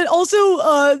know, but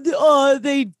also,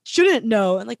 they shouldn't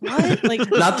know. And like, what? Like,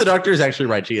 Not the doctor is actually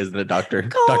right. She isn't a doctor.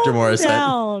 Dr. calm Morris said.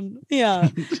 down. Yeah,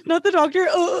 not the doctor.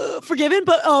 Forgiven,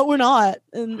 but we're not.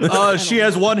 And She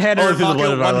has one hand in Only her through the blood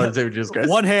pocket, of our Lord and Savior Jesus Christ.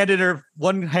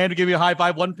 one hand to give you a high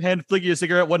five, one hand flick you a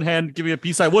cigarette, one hand to give you a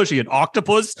peace sign. What is she, an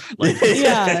octopus? Like,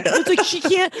 yeah, it's like she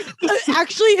can't.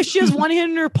 Actually, if she has one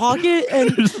hand in her pocket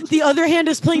and the other hand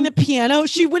is playing the piano,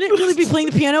 she wouldn't really be playing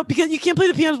the piano because you can't play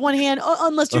the piano with one hand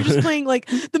unless you're just playing like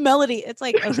the melody. It's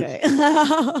like okay.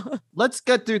 let's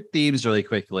get through themes really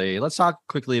quickly. Let's talk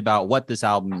quickly about what this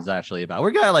album is actually about.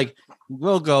 We're gonna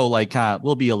we'll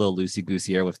be a little loosey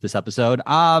goosey here with this episode.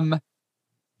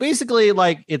 Basically,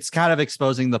 like it's kind of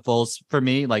exposing the full for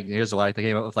me. Like here's what I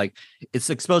came up with. Like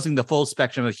it's exposing the full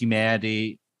spectrum of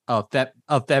humanity, of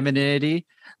femininity,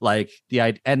 like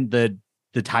the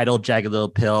title "Jagged Little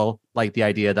Pill," like the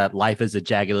idea that life is a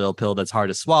jagged little pill that's hard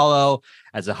to swallow.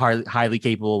 As a highly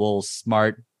capable,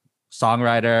 smart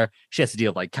songwriter, she has to deal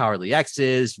with like cowardly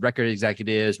exes, record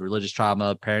executives, religious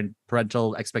trauma,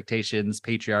 parental expectations,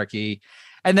 patriarchy.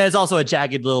 And there's also a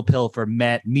jagged little pill for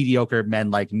mediocre men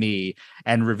like me,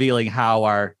 and revealing how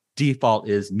our default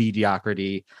is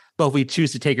mediocrity. But if we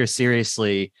choose to take her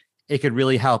seriously, it could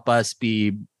really help us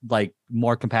be like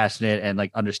more compassionate and like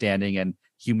understanding and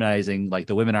humanizing like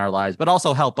the women in our lives, but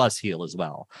also help us heal as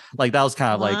well. Like that was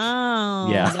kind of wow,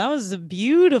 yeah. that was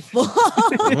beautiful.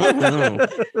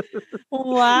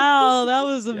 Wow, that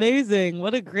was amazing.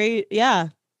 What a great, yeah.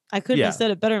 I couldn't have said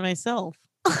it better myself.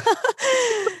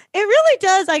 It really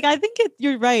does. Like, I think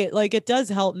you're right. Like, it does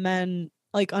help men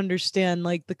like understand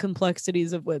like the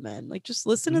complexities of women. Like, just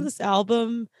listen to this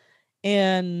album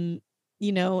and,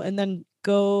 and then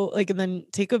go like, and then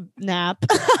take a nap.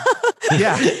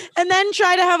 Yeah. And then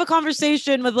try to have a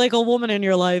conversation with like a woman in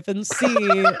your life and see.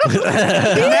 The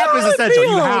nap is essential.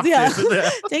 You have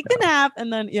to. Take the nap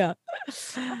and then, yeah.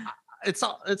 It's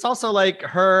also like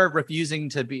her refusing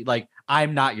to be like,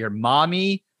 I'm not your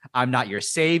mommy. I'm not your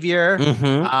savior.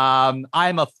 Mhm.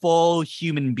 I'm a full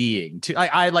human being.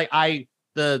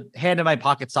 The Hand in My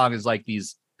Pocket song is like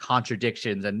these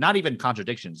contradictions, and not even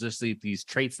contradictions, just these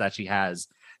traits that she has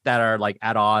that are like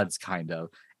at odds kind of.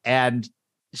 And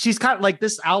she's kind of like,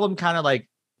 this album kind of like,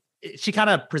 she kind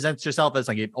of presents herself as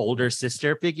like an older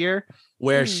sister figure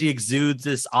where she exudes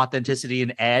this authenticity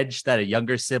and edge that a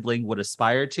younger sibling would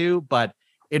aspire to, but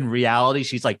in reality,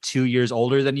 she's like 2 years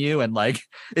older than you and like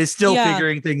is still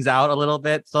figuring things out a little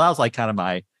bit. So that was like kind of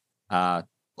my,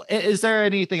 is there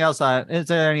anything else? Is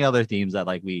there any other themes that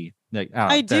like we, like,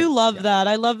 I do love that.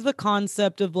 I love the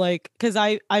concept of like, cause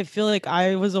I feel like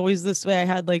I was always this way. I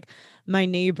had like, my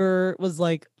neighbor was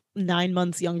like 9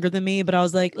 months younger than me, but I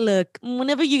was like, look,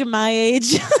 whenever you're my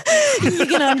age, you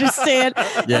can understand.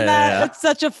 It's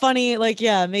such a funny, like,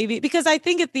 yeah, maybe because I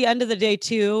think at the end of the day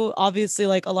too, obviously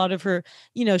like a lot of her,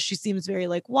 she seems very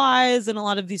like wise in a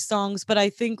lot of these songs, but I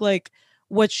think like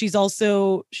what she's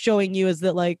also showing you is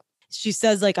that like she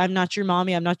says like, I'm not your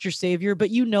mommy, I'm not your savior,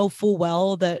 but full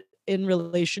well that in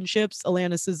relationships,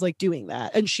 Alanis is like doing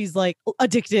that, and she's like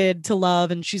addicted to love,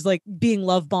 and she's like being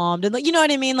love bombed, and like you know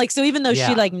what I mean. Like so, even though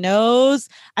she like knows,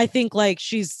 I think like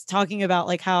she's talking about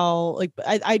like how like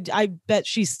I bet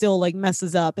she still like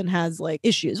messes up and has like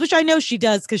issues, which I know she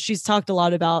does because she's talked a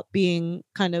lot about being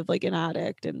kind of like an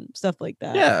addict and stuff like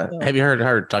that. Yeah, so. Have you heard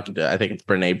her talking to? I think it's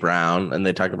Brene Brown, and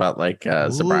they talk about like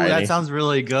sobriety. That sounds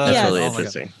really good. That's really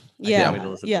interesting.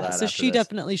 Yeah. So she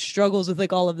definitely struggles with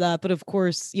like all of that. But of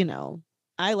course,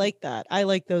 I like that. I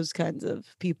like those kinds of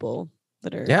people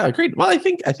that are. Yeah, agreed. Well, I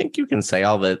think you can say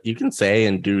all that. You can say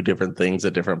and do different things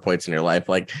at different points in your life.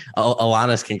 Like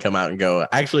Alanis can come out and go,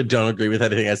 I actually don't agree with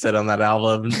anything I said on that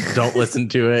album. Don't listen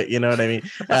to it. You know what I mean?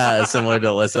 Similar to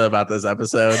Alyssa about this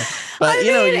episode. But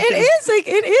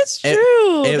it is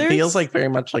true. It feels like very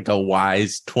much like a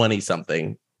wise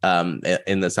 20-something.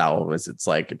 In this album it's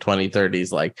like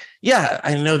 2030s, like, yeah,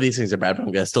 I know these things are bad, but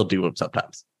I'm gonna still do them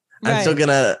sometimes. I'm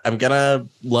gonna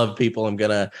love people. I'm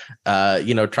gonna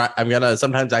try. I'm gonna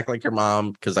sometimes act like your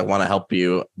mom because I want to help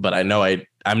you, but I know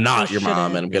I'm not your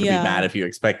mom, and I'm gonna be mad if you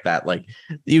expect that. Like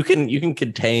you can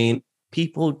contain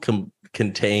people,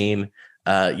 contain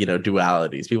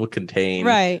dualities. People contain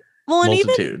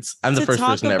multitudes. I'm the first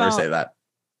person to ever say that.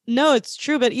 No, it's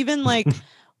true, but even like.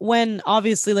 When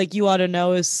obviously like You Ought to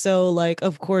Know is so like,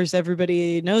 of course,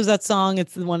 everybody knows that song.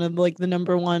 It's one of like the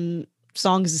number one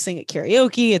songs to sing at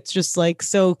karaoke. It's just like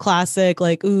so classic,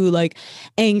 like, ooh, like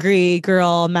angry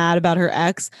girl mad about her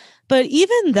ex. But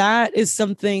even that is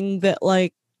something that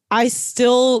like I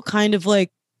still kind of like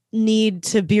need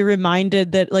to be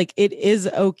reminded that like it is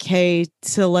okay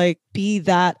to like be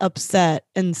that upset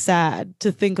and sad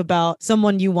to think about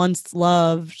someone you once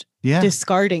loved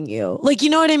discarding you. Like, you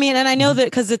know what I mean? And I know that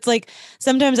because it's like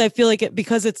sometimes I feel like it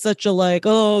because it's such a like,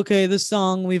 oh, okay, this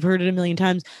song, we've heard it a million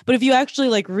times. But if you actually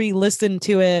like re-listen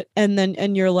to it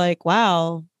and you're like,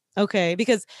 wow, okay,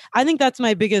 because I think that's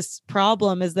my biggest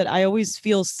problem is that I always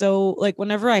feel so like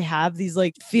whenever I have these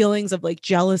like feelings of like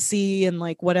jealousy and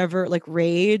like whatever, like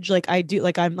rage, like I do,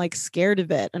 like I'm like scared of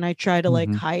it and I try to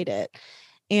like hide it.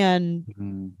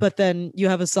 And but then you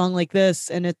have a song like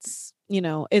this and it's, you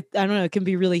know, I don't know, it can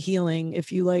be really healing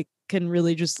if you like can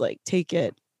really just like take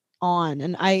it on.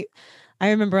 And I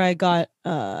remember I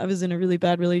was in a really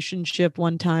bad relationship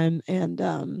one time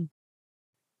and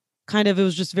kind of it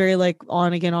was just very like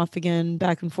on again, off again,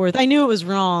 back and forth. I knew it was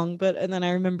wrong, and then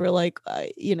I remember like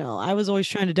you know, I was always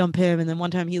trying to dump him, and then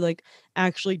one time he like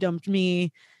actually dumped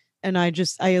me, and I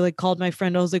like called my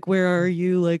friend. I was like, "Where are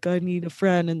you? Like, I need a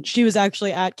friend." And she was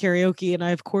actually at karaoke, and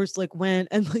I of course like went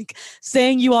and like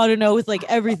sang "You Ought to Know" with like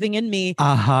everything in me.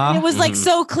 And it was like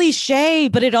so cliche,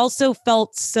 but it also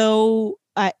felt so.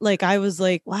 I was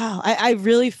like, wow. I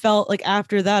really felt like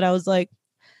after that, I was like,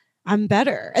 I'm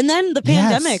better. And then the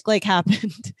pandemic like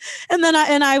happened. And then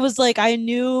I was like, I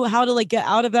knew how to like get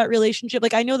out of that relationship.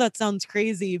 Like, I know that sounds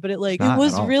crazy, but it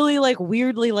was really like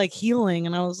weirdly like healing.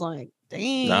 And I was like,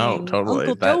 dang, no, totally.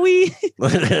 Uncle Joey.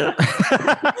 But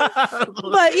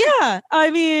yeah, I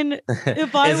mean,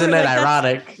 if I isn't were, it like,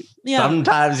 ironic? Yeah.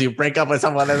 Sometimes you break up with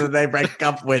someone and then they break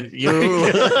up with you.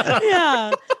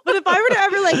 Yeah. But if I were to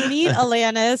ever like meet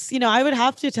Alanis, you know, I would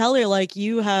have to tell her like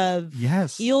you have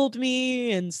healed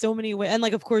me in so many ways. And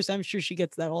like, of course, I'm sure she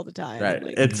gets that all the time. Right.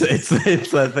 Like, It's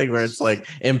that thing where it's like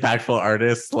impactful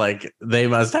artists, like they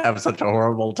must have such a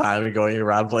horrible time going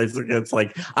around places. It's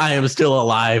like, I am still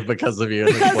alive because of you.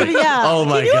 And it's like, oh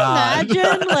my God. Can you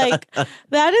imagine? Like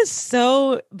that is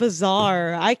so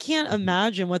bizarre. I can't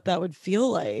imagine what that would feel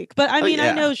like. But I mean,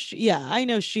 I know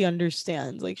she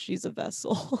understands. Like she's a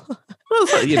vessel. Well,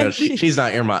 so, you know, she's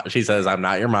not your mom. She says, "I'm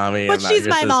not your mommy, but she's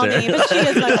my mommy." But she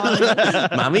is my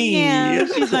mommy. Mommy, yeah,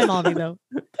 she's my mommy though.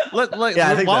 I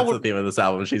think that's the theme of this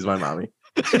album. She's my mommy.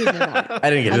 I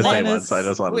didn't get to say one, so I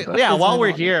just wanted to. Yeah, while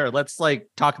we're here, let's like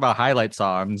talk about highlight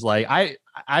songs. Like I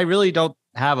really don't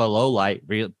have a low light.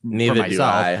 Neither for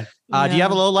myself. do I. Do you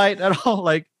have a low light at all?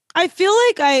 Like, I feel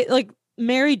like I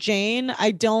Mary Jane.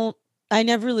 I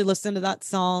never really listened to that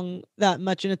song that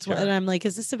much, and and I'm like,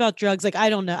 is this about drugs? Like, I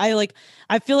don't know.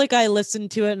 I feel like I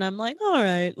listened to it, and I'm like, all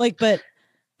right, like, but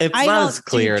it's not as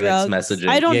clear in its messaging.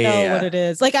 I don't know what it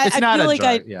is. Like, I feel like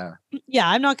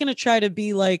I'm not gonna try to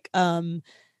be like,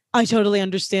 I totally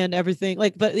understand everything.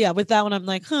 Like, but yeah, with that one, I'm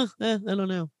like, I don't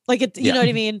know. Like it, you know what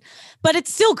I mean? But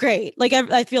it's still great. Like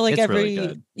I feel like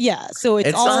So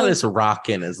it's not as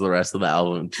rockin' as the rest of the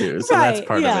album too. So that's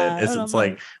part of it. It's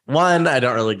like one, I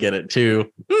don't really get it. Two,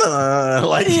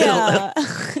 like you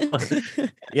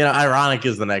know, Ironic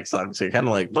is the next song. So you're kind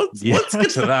of like, let's get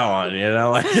to that one. You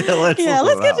know, like let's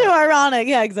get to Ironic.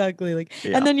 Yeah, exactly. Like,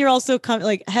 and then you're also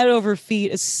like Head Over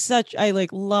Feet is such. I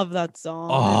like love that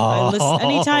song. I listen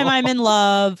anytime I'm in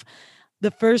love. The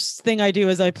first thing I do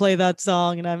is I play that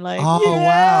song and I'm like,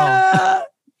 wow.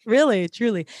 Really,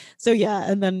 truly. So yeah.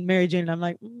 And then Mary Jane, I'm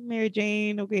like, Mary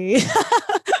Jane, okay.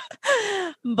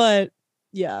 But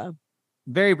yeah.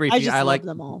 Very briefly, I like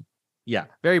them all. Yeah.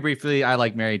 Very briefly, I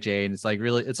like Mary Jane. It's like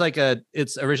really,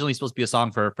 it's originally supposed to be a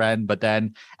song for a friend, but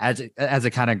then as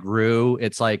it kind of grew,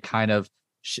 it's like kind of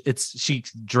she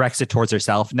directs it towards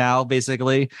herself now,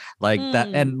 basically, like that.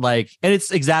 And it's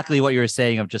exactly what you were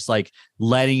saying of just like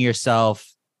letting yourself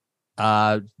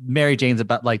Mary Jane's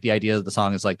about like the idea of the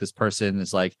song is like this person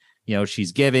is like, you know,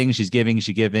 she's giving,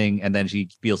 and then she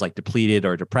feels like depleted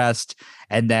or depressed.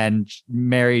 And then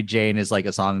Mary Jane is like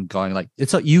a song going like,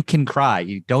 it's like you can cry,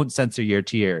 you don't censor your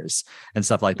tears and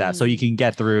stuff like that. So you can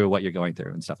get through what you're going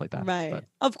through and stuff like that. Right. But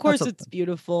of course it's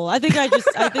beautiful. I think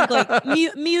like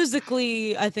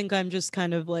musically, I think I'm just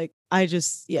kind of like,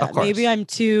 maybe I'm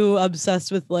too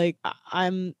obsessed with like,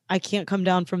 I can't come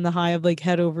down from the high of like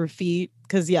Head Over Feet.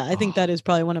 Cause I think that is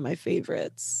probably one of my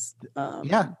favorites.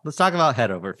 Let's talk about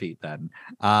Head Over Feet then.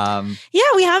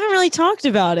 We haven't really talked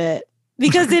about it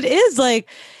because it is like,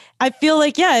 I feel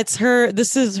like, it's her,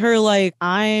 this is her, like,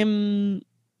 I'm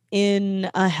in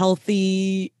a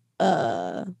healthy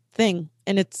thing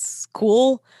and it's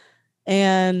cool.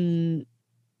 And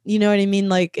you know what I mean?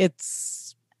 Like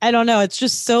I don't know. It's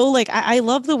just so like, I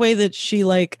love the way that she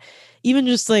like, even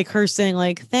just like her saying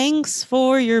like, thanks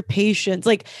for your patience.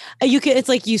 Like it's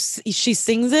like she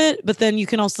sings it, but then you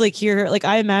can also like hear her. Like,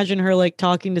 I imagine her like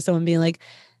talking to someone being like,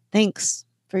 thanks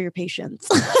for your patience.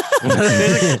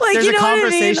 There's Like, a you know what I mean?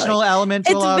 conversational element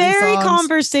to a lot It's of these very songs.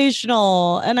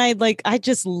 conversational, and I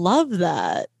just love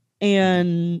that.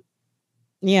 And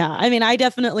yeah, I mean, I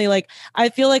definitely like, I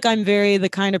feel like I'm very the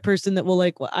kind of person that will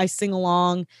like, I sing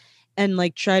along and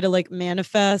like try to like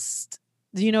manifest.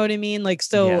 Do you know what I mean? Like,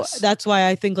 so Yes. that's why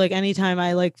I think like anytime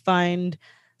I like find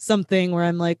something where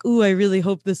I'm like, ooh, I really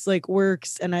hope this like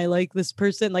works and I like this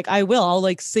person, like I'll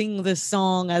like sing this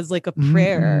song as like a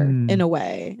prayer Mm-mm. in a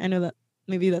way. I know that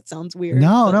maybe that sounds weird.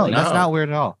 No, but, no, like, that's No. not weird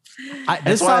at all. That's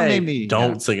This why song I made me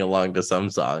don't yeah. sing along to some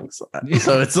songs.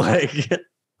 So it's like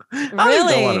I don't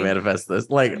Really? want to manifest this.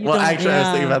 Like, You well, don't- actually, I was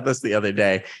thinking yeah. about this the other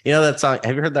day. You know that song?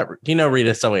 Have you heard that? Do you know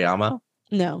Rita Sawayama?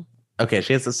 No. Okay,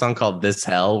 she has a song called "This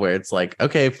Hell," where it's like,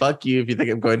 okay, fuck you. If you think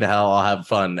I'm going to hell, I'll have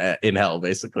fun in hell,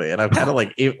 basically. And I'm kind of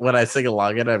like, when I sing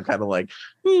along it, I'm kind of like,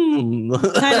 Kind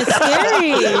of scary.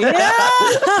 Yeah.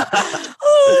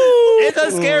 It's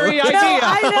a scary No, idea.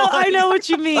 I know what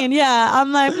you mean. Yeah,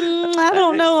 I'm like, I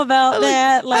don't know about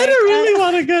that. Like, I don't really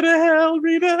want to go to hell,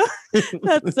 Rita.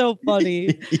 that's so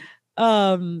funny.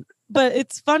 But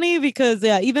it's funny because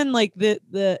yeah, even like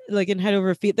the like in Head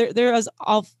Over Feet, there is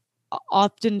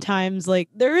oftentimes like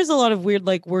there is a lot of weird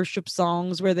like worship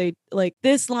songs where they like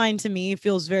this line to me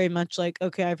feels very much like,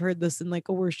 okay, I've heard this in like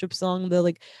a worship song. The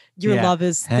like your Yeah. love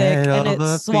is thick Head and over it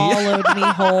feet. swallowed me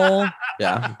whole.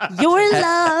 Yeah. Your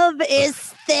love is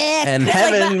thick. And Like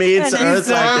heaven that- meets and earth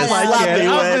like a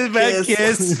yeah. sloppy wet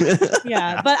kiss.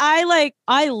 Yeah, but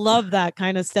I love that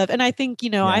kind of stuff. And I think, you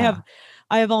know, I Yeah.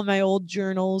 have all my old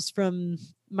journals from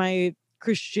my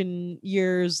Christian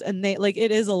years, and they like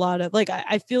it is a lot of like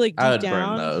I feel like I deep would burn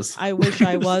down those. I wish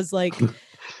I was like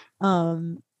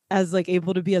as like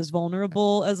able to be as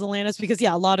vulnerable as Alanis, because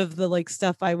yeah, a lot of the like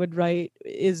stuff I would write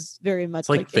is very much It's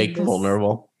like in fake this-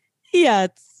 vulnerable. Yeah,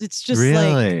 it's just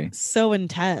Really? like so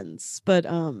intense. But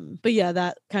yeah,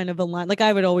 that kind of a line. Like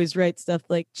I would always write stuff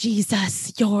like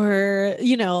Jesus, you're,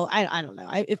 you know, I don't know.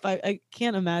 I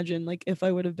can't imagine like if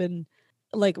I would have been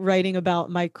like writing about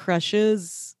my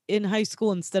crushes in high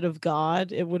school instead of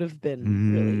God, it would have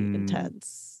been really Mm.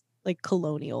 intense. Like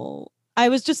colonial. I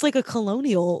was just like a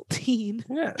colonial teen.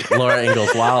 Yeah. Laura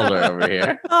Ingalls Wilder over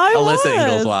here. Alyssa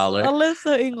Ingalls Wilder.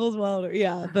 Alyssa Ingalls Wilder.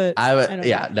 Yeah, but I I would, don't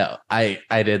yeah, no, I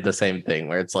did the same thing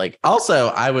where it's like, also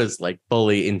I was like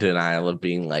fully in denial of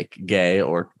being like gay,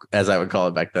 or as I would call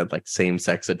it back then, like same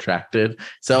sex attracted.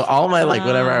 So all my like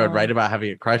whenever I would Wow. write about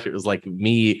having a crush, it was like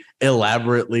me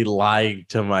elaborately lying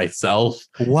to myself,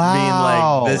 Wow.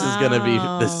 being like, this is gonna be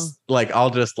Wow. this, like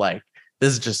I'll just like,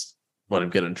 this is just what I'm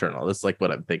gonna journal. This is like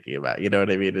what I'm thinking about. You know what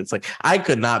I mean? It's like I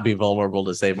could not be vulnerable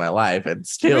to save my life, and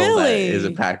still that is Really?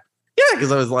 impact. Yeah,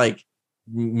 because I was like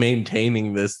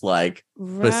maintaining this like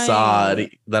facade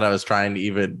Right. that I was trying to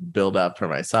even build up for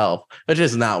myself, which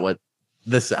is not what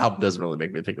this album doesn't really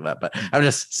make me think of that. But I'm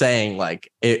just saying,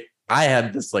 like it. I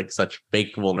had this like such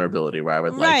fake vulnerability where I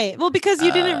would like, Right. Well, because you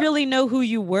didn't uh, really know who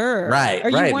you were. right, Or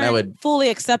you right, and I weren't would- fully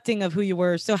accepting of who you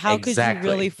were. So how could Exactly.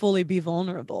 you really fully be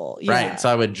vulnerable? Yeah. right. So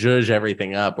I would judge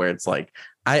everything up where it's like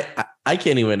I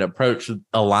can't even approach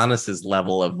Alanis's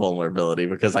level of vulnerability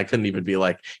because I couldn't even be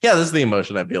like, yeah, this is the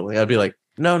emotion I'm feeling. I'd be like,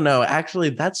 no, actually,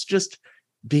 that's just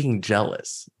being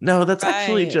jealous. No, that's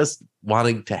actually Right. just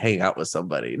wanting to hang out with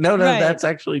somebody. No, Right. that's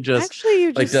actually just Actually, you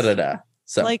like just da da da.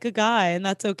 So like a guy, and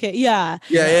that's okay. Yeah.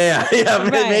 yeah.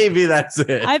 Right. Maybe that's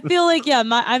it. I feel like, yeah,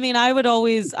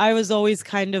 I was always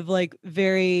kind of like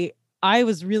I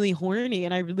was really horny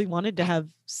and I really wanted to have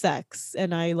sex.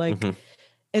 And I like, Mhm.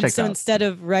 and Checks so out. instead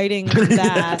of writing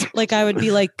that, like I would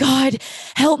be like, God,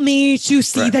 help me to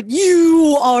see Right. that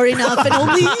you are enough and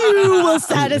only you will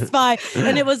satisfy.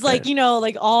 And it was like, you know,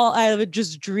 like all I would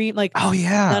just dream like, Oh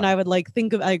yeah. then I would like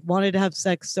think of, I wanted to have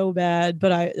sex so bad,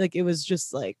 but I like, it was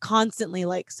just like constantly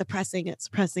like suppressing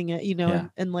it, you know, Yeah.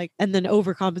 and like, and then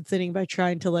overcompensating by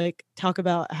trying to like talk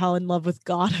about how in love with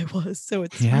God I was. So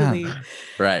it's Yeah. really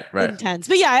right. intense.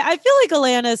 But yeah, I feel like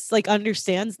Alanis like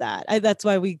understands that. That's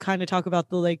why we kind of talk about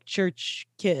the like church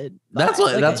kid. That's vibe.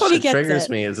 what Like, that's what she it gets triggers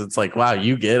me is it's like, wow,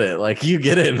 you get it. Like you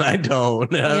get it and I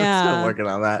don't. I'm Yeah. still working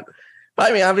on that.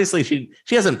 But I mean, obviously she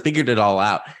hasn't figured it all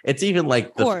out. It's even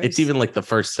like course. the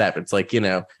first step. It's like, you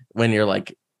know, when you're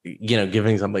like, you know,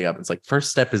 giving something up, it's like first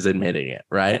step is admitting it,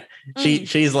 right?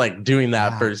 She's like doing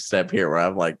that Yeah. first step here where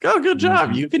I'm like, oh, good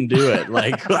job, Mhm. you can do it.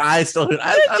 Like I still Good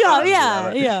job.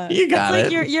 Yeah. You got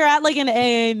It's like it. you're at like an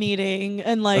AA meeting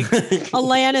and like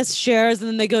Alanis shares, and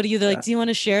then they go to you. They're like, "Do you want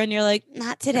to share?" And you're like,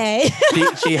 "Not today."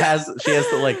 she has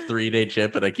the like 3-day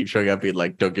chip, and I keep showing up being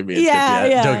like, don't give me a Yeah, chip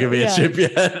yet. yeah, Don't give me yeah. a chip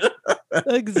yet.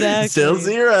 Exactly. Still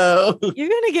 0. You're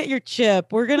gonna get your chip.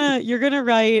 You're gonna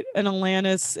write an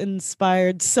Alanis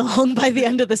inspired song by the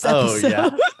end of this Oh episode. yeah.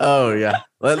 Oh yeah.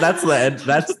 Well, that's the end.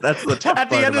 That's the tough At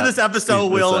the part end of about this episode,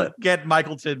 season we'll set. get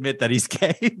Michael to admit that he's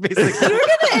gay. You're Basically,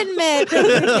 gonna admit that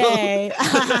you're gay.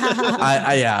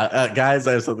 Guys,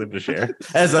 I have something to share.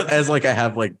 As like I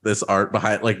have like this art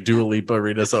behind like Dua Lipa,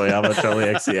 Rita Soyama, Charlie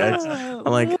XCX.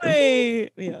 I'm like,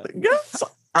 wait. Yeah. yes,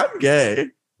 I'm gay.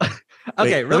 okay.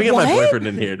 Wait, let me get my What? boyfriend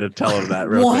in here to tell him that.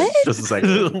 Real quick. What? Just a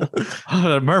second.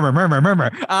 murmur.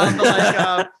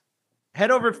 Head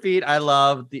over feet. I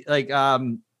love the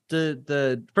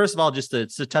first of all, just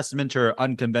it's a testament to her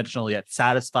unconventional yet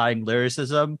satisfying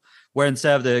lyricism, where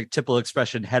instead of the typical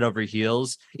expression head over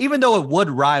heels, even though it would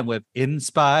rhyme with in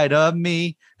spite of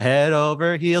me, head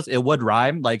over heels, it would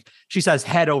rhyme. Like she says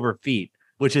head over feet,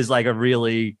 which is like a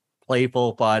really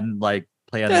playful, fun, like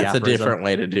play on the That's a aphorism. different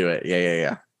way to do it.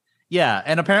 Yeah. Yeah,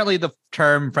 and apparently the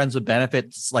term "friends with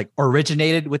benefits" like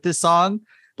originated with this song.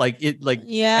 Like it, like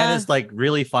Yeah. and it's like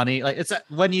really funny. Like it's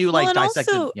when you Well, like and dissect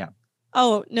also- it. Yeah,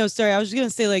 Oh no, sorry. I was just gonna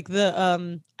say like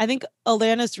I think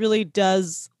Alanis really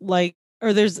does like,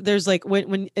 or there's like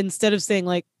when instead of saying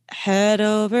like head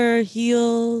over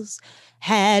heels,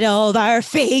 head over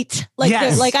feet, like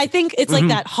Yes. like I think it's like Mhm.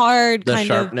 that hard The kind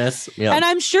of. sharpness. Yeah. And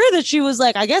I'm sure that she was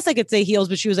like, I guess I could say heels,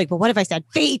 but she was like, but what if I said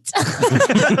feet?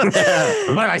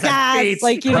 what I said, Yes, feet.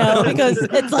 like because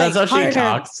it's like That's how she harder.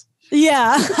 talks.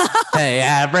 Yeah. Hey,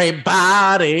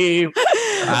 everybody.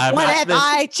 What if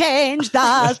I change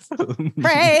the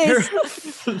phrase?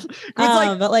 It's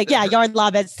like But like, yeah, your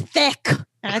love is thick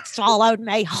and it swallowed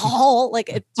me whole. Like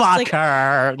it's just, fuck like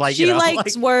her. Like she you know,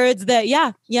 likes words that,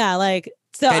 yeah, like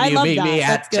so. Can I you love meet that. me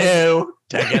That's at good. 2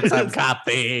 to get some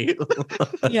coffee?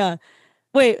 Yeah.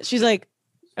 Wait, she's like,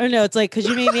 oh no, it's like, could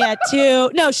you meet me at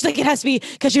 2? No, she's like, it has to be,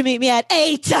 could you meet me at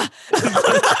 8? Sorry,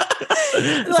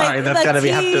 that's the gonna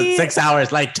be up to T- 6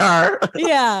 hours later.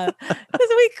 Yeah, because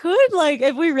we could like,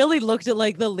 if we really looked at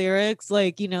like the lyrics,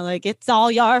 like like it's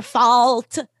all your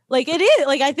fault. Like it is.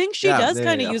 Like I think she Yeah, does yeah,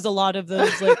 kind of yeah. use a lot of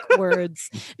those like words.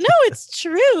 No, it's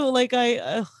true. Like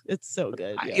it's so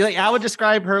good. Yeah. I would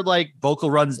describe her like vocal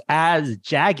runs as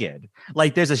jagged.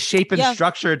 Like there's a shape and Yeah.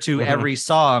 structure to Mhm. every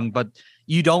song, but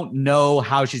you don't know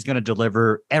how she's going to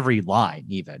deliver every line.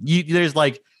 Even there's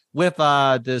like with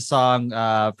the song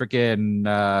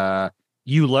freaking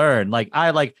You Learn. Like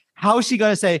I like how is she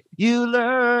going to say you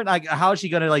learn? Like how is she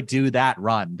going to like do that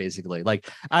run? Basically,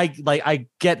 I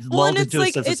get Well, lulled and it's into a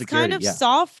like sense of it's security. kind of Yeah.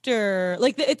 softer.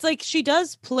 Like it's like she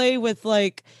does play with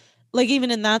like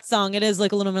even in that song, it is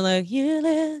like a little more like you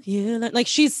live. Like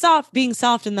she's being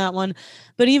soft in that one,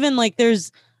 but even like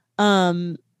there's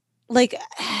like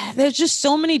there's just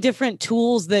so many different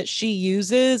tools that she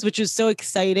uses, which is so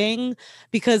exciting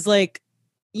because like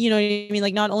you know what I mean?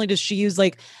 Like not only does she use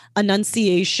like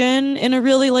enunciation in a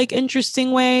really like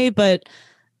interesting way, but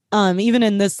even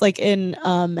in this like in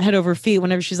Head Over Feet,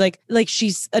 whenever she's like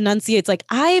she's enunciates like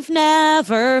I've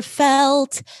never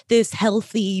felt this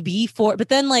healthy before, but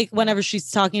then like whenever she's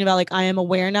talking about like I am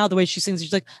aware now, the way she sings,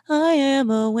 she's like I am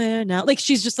aware now, like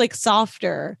she's just like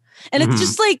softer. And it's Mhm.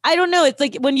 just like I don't know, it's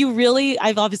like when you really,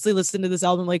 I've obviously listened to this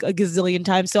album like a gazillion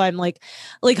times, so I'm like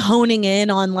honing in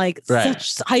on like Right.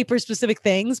 such hyper specific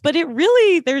things, but it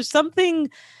really, there's something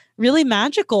really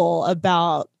magical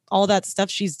about all that stuff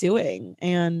she's doing,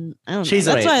 and I don't know. She's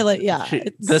That's why I amazing. like,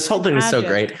 it's This whole thing is so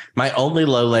magic. great. My only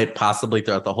low light possibly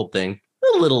throughout the whole thing,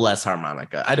 a little less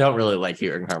harmonica. I don't really like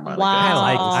hearing harmonica. Wow,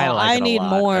 I like it a need lot.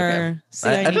 more. Okay. See,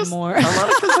 I need more.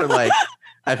 Harmonicas are like,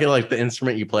 I feel like the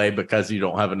instrument you play because you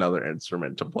don't have another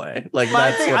instrument to play. Like Well,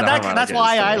 I that's think what a that's harmonica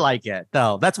why is to I me. like it.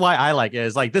 though. That's why I like it.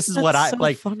 Is like this is what I That's so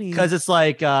like funny. because it's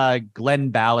like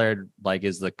Glenn Ballard like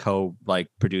is the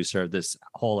producer of this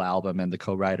whole album and the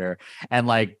co-writer, and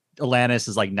like Alanis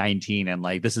is like 19 and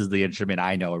like this is the instrument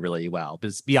I know really well. But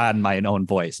it's beyond my own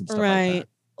voice and stuff Right. like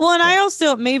Well, and I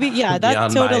also maybe, yeah, that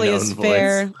Beyond my totally own is voice.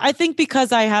 fair. I think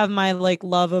because I have my like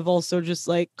love of also just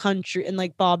like country and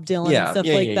like Bob Dylan Yeah, and stuff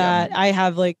yeah, like yeah, that. I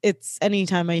have like, it's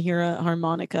anytime I hear a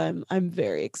harmonica, I'm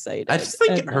very excited. I just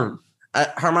think And, her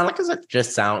harmonicas are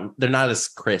just sound. They're not as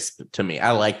crisp to me.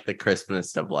 I like the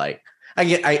crispness of like.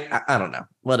 I don't know.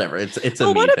 Whatever. It's a.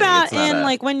 Well, me what thing. about It's not in a-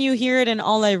 like when you hear it in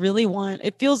All I Really Want?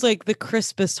 It feels like the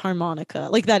crispest harmonica,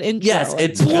 like that intro. Yes, like,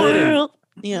 it's good.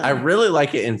 Yeah, I really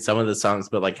like it in some of the songs,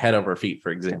 but like Head Over Feet, for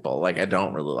example, like I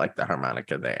don't really like the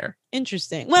harmonica there.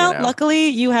 interesting. Well, know? luckily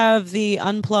you have the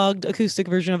unplugged acoustic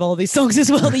version of all of these songs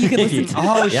as well that you can listen to.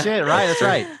 that. Oh Yeah. shit! Right, that's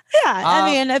right. Yeah, I Uh,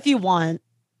 mean, if you want.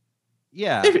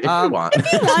 Yeah. If you want.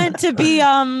 You want to be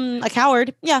a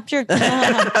coward, yeah, sure.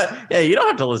 Yeah, you don't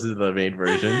have to listen to the main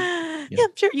version. Yeah,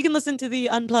 sure. You can listen to the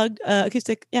unplugged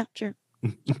acoustic. Yeah, sure.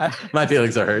 My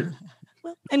feelings are hurt.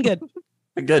 Well, and good.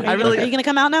 Good. Are you gonna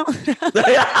come out now?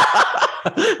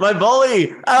 My bully.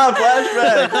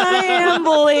 Flashback. I am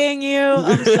bullying you.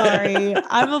 I'm sorry.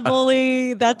 I'm a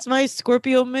bully. That's my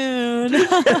Scorpio moon.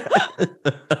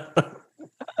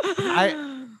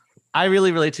 I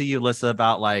really relate to you, Alyssa,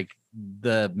 about like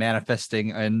the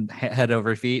manifesting and head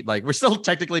over feet. Like we're still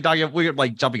technically talking, we're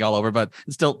like jumping all over, but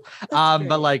still,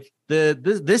 but like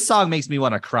this song makes me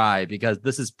want to cry because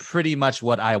this is pretty much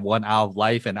what I want out of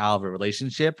life and out of a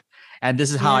relationship. And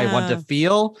this is how I want to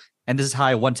feel. And this is how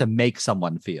I want to make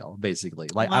someone feel, basically.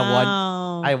 Like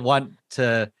I want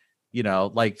to, you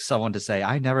know, like someone to say,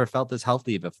 I never felt this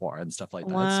healthy before and stuff like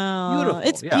that. Wow.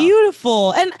 It's beautiful. It's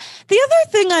beautiful. And the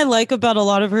other thing I like about a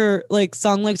lot of her like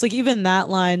song lyrics, like even that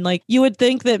line, like you would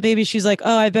think that maybe she's like,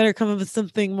 oh, I better come up with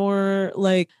something more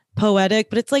like poetic,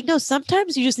 but it's like, no,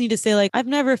 sometimes you just need to say like, I've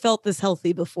never felt this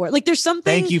healthy before. Like there's something.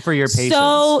 Thank you for your patience.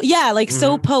 So yeah, like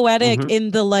so poetic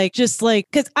in the like, just like,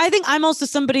 cause I think I'm also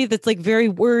somebody that's like very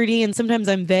wordy and sometimes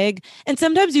I'm vague. And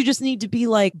sometimes you just need to be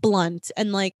like blunt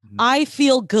and like, I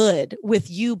feel good with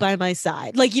you by my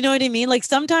side. Like, you know what I mean? Like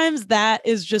sometimes that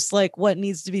is just like what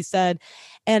needs to be said.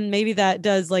 And maybe that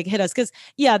does like hit us. Cause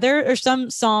yeah, there are some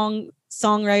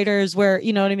songwriters where,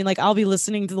 you know what I mean? Like I'll be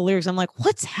listening to the lyrics. I'm like,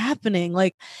 what's happening?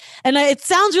 Like, and it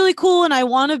sounds really cool. And I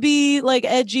want to be like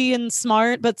edgy and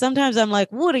smart, but sometimes I'm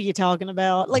like, what are you talking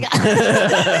about? Like,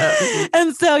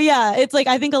 and so, yeah, it's like,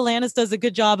 I think Alanis does a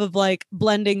good job of like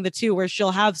blending the two where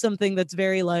she'll have something that's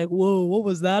very like, whoa, what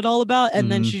was that all about?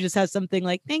 And then she just has something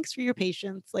like, thanks for your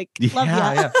patience. Like, love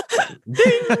ya.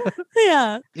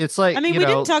 Yeah. It's like, I mean, we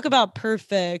didn't talk about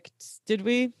Perfect, did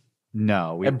we?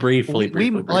 No, we briefly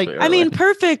like earlier. I mean,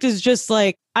 Perfect is just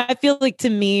like, I feel like to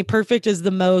me, Perfect is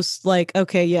the most like,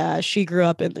 okay, yeah, she grew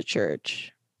up in the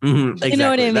church. Exactly. You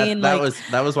know what I mean? That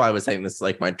was why I was saying this is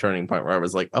like my turning point where I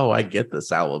was like, oh, I get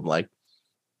this album. Like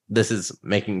this is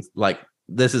making like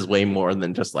this is way more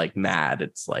than just like mad.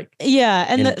 It's like yeah.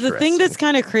 And the thing that's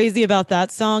kind of crazy about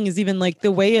that song is even like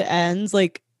the way it ends,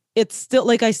 like it's still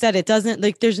like I said, it doesn't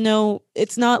like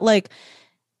it's not like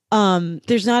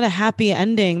there's not a happy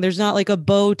ending. There's not like a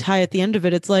bow tie at the end of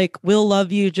it. It's like, we'll love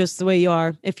you just the way you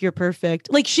are if you're perfect.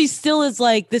 Like she still is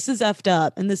like, this is effed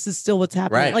up and this is still what's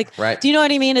happening. Right. Do you know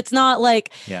what I mean? It's not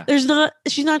like she's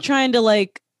not trying to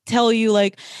like tell you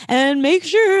like, and make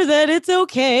sure that it's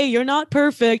okay. You're not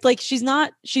perfect. Like she's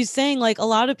saying like a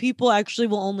lot of people actually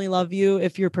will only love you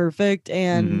if you're perfect.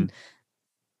 And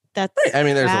that's right. I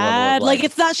mean, there's bad. a level of like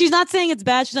it's not, she's not saying it's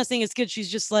bad. She's not saying it's good.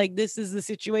 She's just like, this is the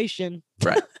situation.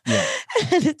 Right. Yeah.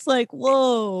 And it's like,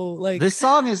 whoa, like this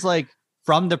song is like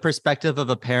from the perspective of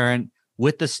a parent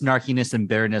with the snarkiness and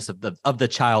bitterness of the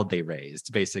child they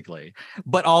raised, basically,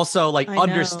 but also like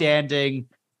understanding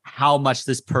how much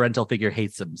this parental figure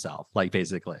hates himself, like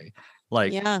basically,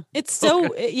 like yeah, it's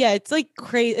so it's like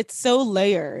crazy. It's so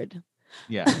layered.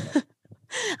 Yeah.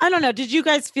 I don't know. Did you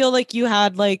guys feel like you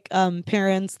had like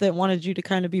parents that wanted you to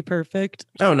kind of be perfect?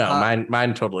 Oh no,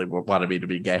 mine totally wanted me to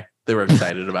be gay. They were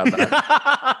excited about that.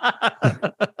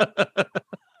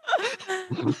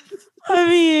 I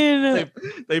mean,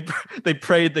 they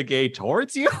prayed the gay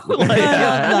towards you.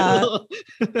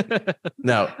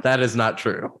 No, that is not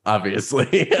true.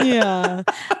 Obviously, yeah.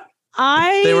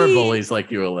 They were bullies like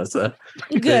you, Alyssa.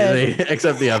 Good.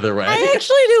 Except the other way. I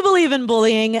actually do believe in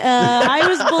bullying. I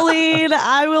was bullied.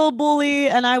 I will bully,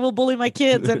 and I will bully my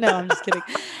kids. And no, I'm just kidding.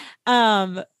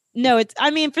 No,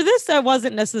 I mean, for this, I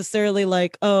wasn't necessarily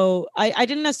like, oh, I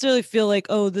didn't necessarily feel like,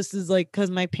 oh, this is like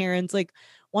because my parents like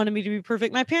wanted me to be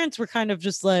perfect. My parents were kind of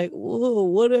just like, whoa,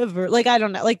 whatever. Like, I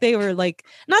don't know. Like they were like,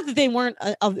 not that they weren't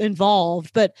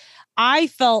involved, but I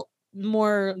felt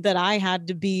more that I had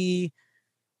to be,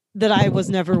 that I was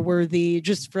never worthy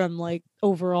just from like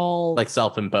overall like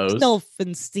self-imposed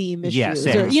self-esteem issues. Yeah,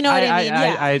 same. Or, you know what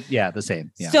I mean? Yeah, the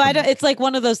same. Yeah. So it's like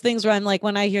one of those things where I'm like,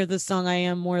 when I hear this song, I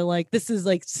am more like, this is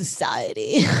like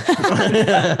society.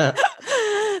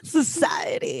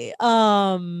 Society.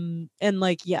 And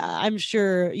like, yeah, I'm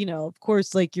sure, you know, of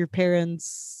course, like your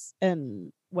parents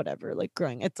and whatever, like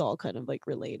growing, it's all kind of like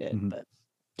related, but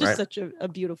just such a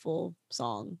beautiful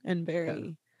song and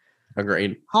very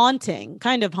agreed.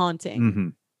 Kind of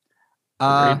haunting.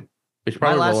 We should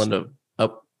probably roll into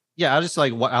yeah,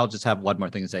 I'll just have one more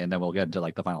thing to say and then we'll get into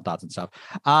like the final thoughts and stuff.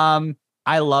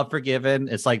 I love Forgiven.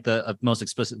 It's like the most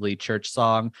explicitly church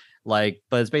song, like,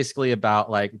 but it's basically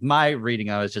about like my reading.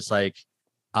 I was just like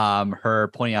her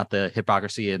pointing out the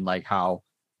hypocrisy and like how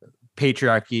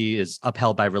patriarchy is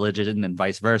upheld by religion and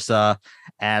vice versa,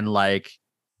 and like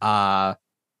the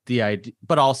idea,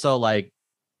 but also like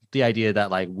the idea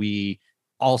that like we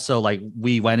also like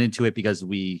we went into it because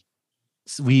we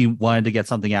wanted to get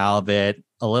something out of it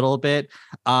a little bit.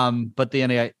 But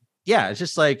then it's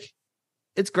just like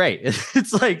it's great.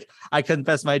 It's like I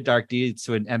confess my dark deeds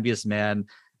to an envious man.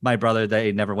 My brother,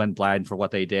 they never went blind for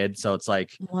what they did. So it's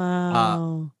like,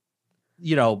 Wow.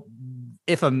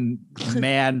 If a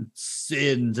man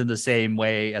sins in the same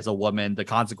way as a woman, the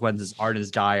consequences aren't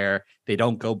as dire. They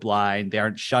don't go blind. They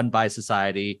aren't shunned by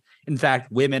society. In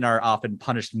fact, women are often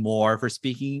punished more for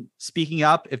speaking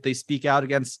up if they speak out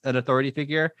against an authority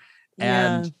figure.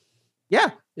 And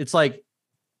it's like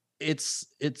it's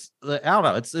I don't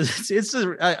know. It's I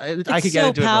could get so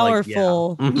into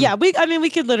powerful. it. Mhm.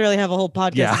 We could literally have a whole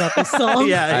podcast about this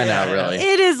song. I know, really.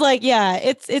 It is like,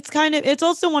 it's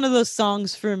also one of those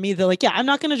songs for me that like, I'm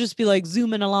not gonna just be like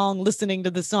zooming along listening to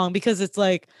the song, because it's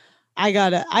like I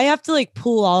have to like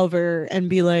pull over and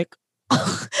be like,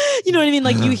 you know what I mean?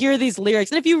 Like you hear these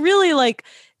lyrics, and if you really like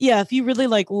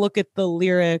look at the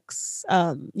lyrics,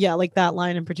 like that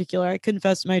line in particular, I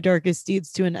confess my darkest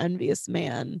deeds to an envious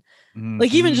man.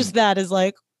 Like even just that is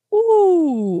like,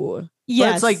 ooh, yes.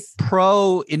 But it's like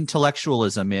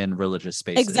pro-intellectualism in religious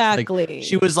spaces. Exactly. Like,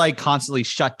 she was like constantly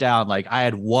shut down. Like I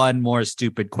had one more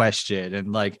stupid question,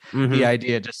 and like the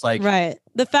idea just like right.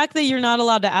 The fact that you're not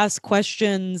allowed to ask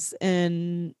questions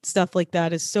and stuff like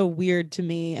that is so weird to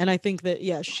me. And I think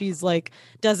that she's like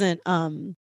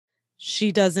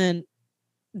she doesn't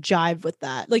jive with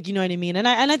that. Like, you know what I mean? And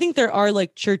I think there are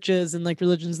like churches and like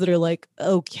religions that are like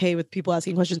okay with people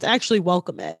asking questions, actually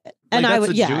welcome it. And like, I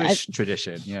would Jewish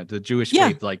tradition. The Jewish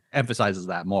faith like emphasizes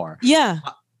that more. Yeah.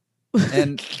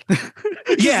 And no, but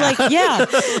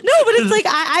it's like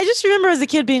I just remember as a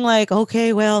kid being like,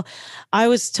 okay, well, I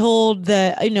was told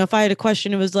that, if I had a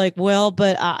question, it was like, well,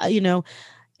 but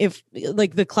if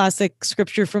like the classic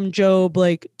scripture from Job,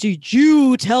 like, did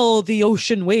you tell the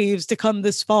ocean waves to come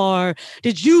this far?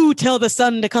 Did you tell the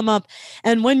sun to come up?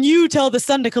 And when you tell the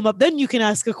sun to come up, then you can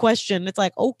ask a question. It's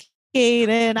like, okay,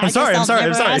 then I'm sorry.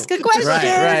 ask a question.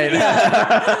 Right.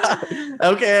 Yeah.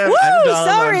 Okay, I'm dumb,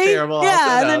 sorry. I'm terrible.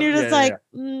 And then you're just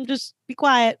just be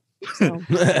quiet. So.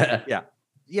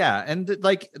 Yeah, and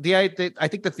like I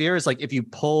think the fear is like if you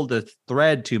pull the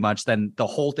thread too much, then the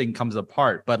whole thing comes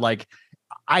apart. But like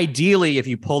ideally, if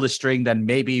you pull the string, then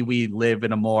maybe we live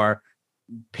in a more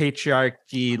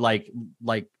patriarchy, like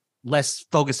less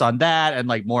focused on that, and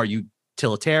like more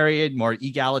utilitarian, more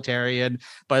egalitarian.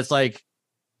 But it's like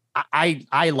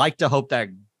I like to hope that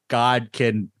God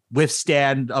can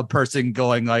withstand a person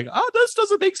going like, oh, this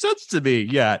doesn't make sense to me.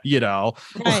 Yeah,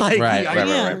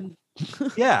 Right.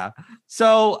 Yeah.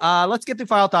 So let's get to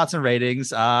final thoughts and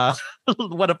ratings.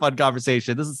 What a fun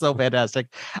conversation. This is so fantastic.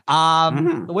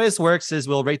 The way this works is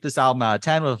we'll rate this album out of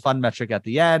 10 with a fun metric at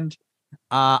the end.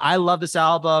 I love this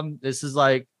album. This is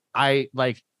like I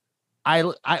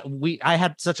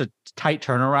had such a tight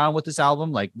turnaround with this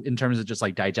album, like in terms of just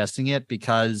like digesting it,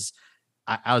 because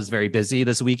I was very busy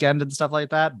this weekend and stuff like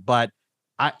that. But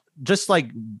I just like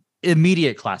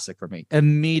immediate classic for me.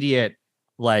 Immediate,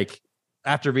 like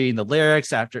after reading the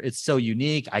lyrics, after it's so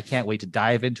unique, I can't wait to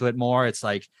dive into it more. It's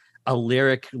like a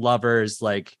lyric lover's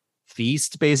like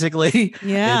feast, basically.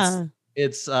 Yeah.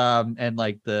 It's and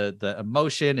like the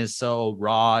emotion is so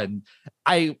raw, and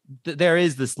there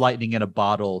is this lightning in a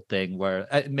bottle thing where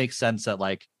it makes sense that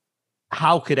like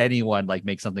how could anyone like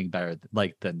make something better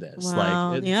like than this?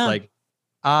 Wow. Like it's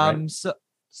like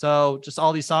so just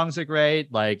all these songs are great.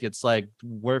 Like it's like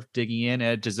worth digging in,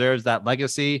 and it deserves that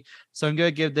legacy. So I'm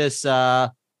gonna give this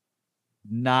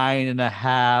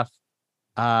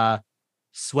 9.5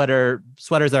 sweaters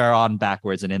that are on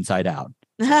backwards and inside out.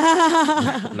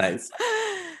 Nice.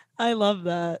 I love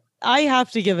that. I have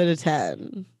to give it a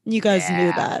 10. You guys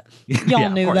knew that. Y'all Yeah,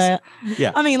 of knew course. that.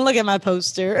 Yeah. I mean, look at my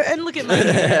poster and look at my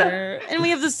hair, and we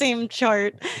have the same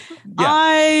chart.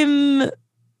 Yeah.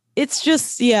 It's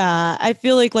just, I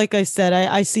feel like I said,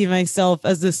 I see myself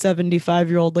as this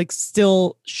 75-year-old, like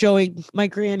still showing my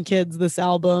grandkids this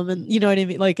album, and you know what I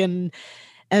mean? Like, and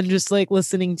just like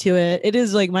listening to it. It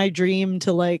is like my dream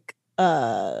to like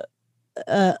this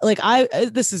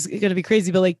is gonna be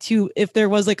crazy, but like if there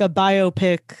was like a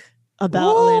biopic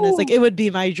about Alanis, like it would be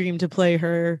my dream to play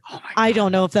her. I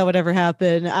don't know if that would ever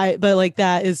happen. But like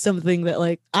that is something that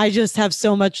like I just have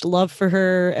so much love for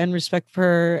her and respect for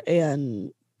her,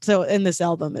 and this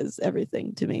album is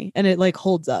everything to me, and it like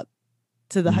holds up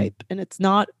to the hype, and it's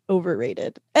not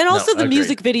overrated. And also the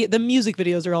music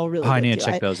videos are all really good. I need to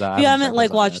too. check those out. If you haven't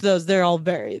like watched those, they're all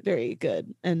very, very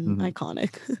good and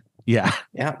iconic. Yeah.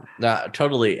 Yeah,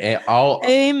 totally. All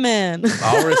Amen.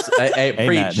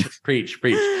 Amen. preach.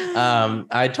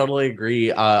 I totally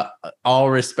agree. All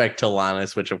respect to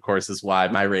Alanis, which of course is why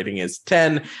my rating is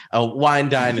 10. Wine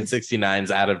Dine and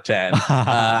 69s out of 10.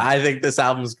 I think this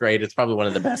album's great. It's probably one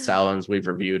of the best albums we've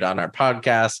reviewed on our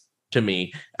podcast. To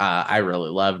me, I really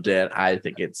loved it. I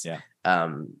think it's,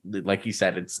 like you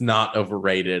said, it's not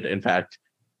overrated. In fact,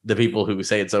 the people who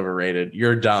say it's overrated,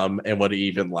 you're dumb and what do you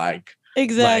even like?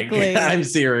 Exactly. Like, I'm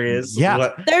serious.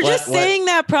 Yeah. They're just saying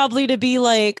that probably to be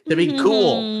like to be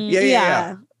cool.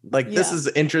 Yeah. Like this Yeah. is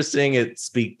interesting. It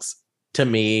speaks to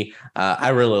me. I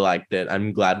really liked it.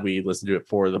 I'm glad we listened to it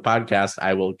for the podcast.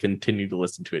 I will continue to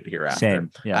listen to it hereafter.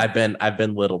 Same. Yeah. I've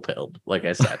been little pilled, like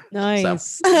I said.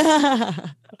 Nice.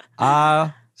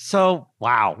 So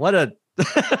wow, what a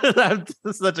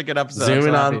that's such a good episode.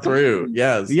 Zooming So on happy. through.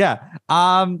 Yes. Yeah.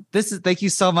 Thank you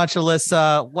so much,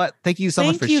 Alyssa. Thank you so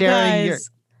much for Thank you, sharing guys.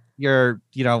 your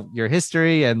your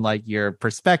history and like your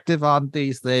perspective on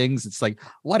these things. It's like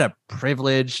what a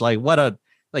privilege. Like what a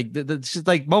it's just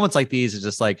like moments like these are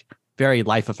just like very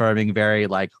life affirming, very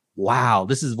like, wow,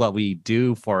 this is what we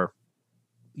do for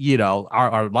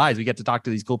our lives. We get to talk to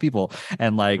these cool people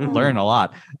and like learn a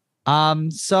lot.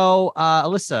 So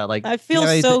Alyssa, like I feel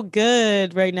so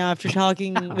good right now after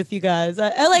talking with you guys.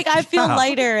 I feel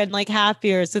lighter and like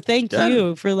happier. So thank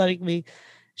you for letting me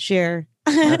share.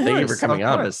 Thank you for coming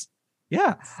on.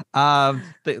 Yeah.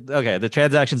 Okay, the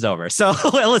transaction's over. So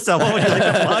Alyssa, what would you like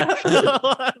to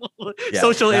plug?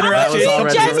 Social interaction.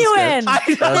 was Genuine.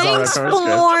 Thanks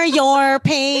for your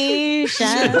patience.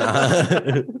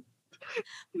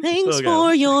 Thanks Okay.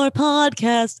 for your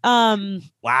podcast. Wow.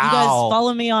 You guys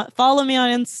follow me on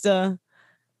Insta.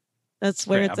 That's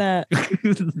where it's at.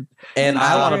 And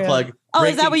I want to plug. Oh,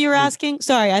 is that what you were asking?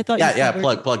 Sorry, I thought. Yeah.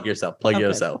 you Plug yourself. Plug Okay.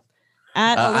 yourself.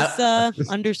 at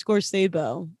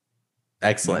Alyssa_Sabo.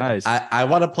 Excellent. Nice. I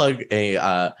want to plug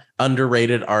a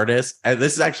underrated artist. And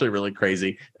this is actually really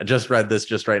crazy. I just read this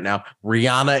just right now.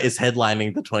 Rihanna is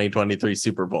headlining the 2023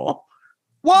 Super Bowl.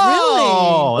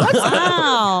 Whoa! Really? That's,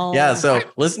 Wow. Yeah, so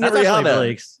listen to that's actually Rihanna.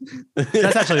 really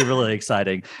that's actually really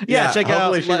exciting. Yeah, check out.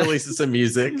 Hopefully she releases some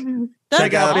music. That's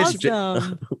check out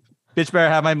awesome. Bitch Better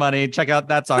Have My Money. Check out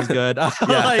that song's good.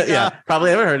 Yeah,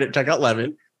 probably haven't heard it. Check out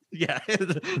Lemon. Yeah.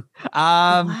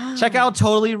 Wow. Check out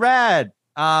Totally Rad.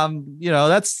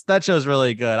 That show's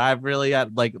really good. I've really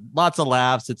had like lots of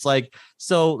laughs. It's like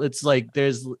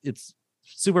it's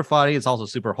super funny. It's also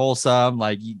super wholesome.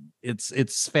 Like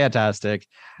it's fantastic.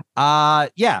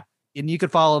 Yeah. And you can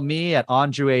follow me at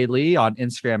Andrew A. Lee on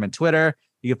Instagram and Twitter.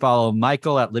 You can follow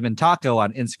Michael at Lemon Taco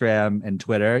on Instagram and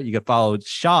Twitter. You can follow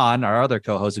Sean, our other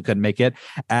co-host who couldn't make it,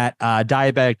 at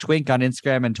Diabetic Twink on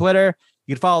Instagram and Twitter.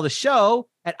 You can follow the show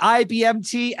at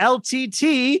IBMT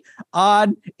LTT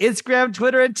on Instagram,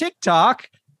 Twitter, and TikTok.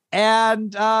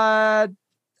 And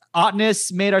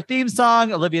Otness made our theme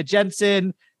song. Olivia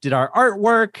Jensen did our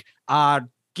artwork.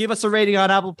 Give us a rating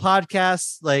on Apple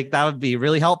Podcasts. Like that would be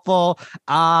really helpful.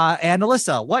 And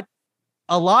Alyssa, what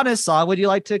Alanis song would you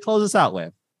like to close us out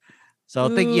with? So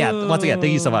once again,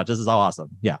 thank you so much. This is all awesome.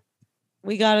 Yeah.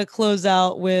 We got to close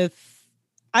out with,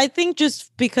 I think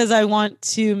just because I want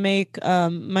to make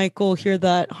Michael hear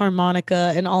that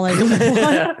harmonica and all I really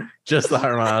want. Just the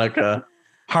harmonica.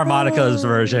 Harmonica's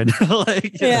version.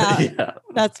 Yeah,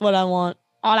 that's what I want.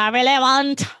 All I really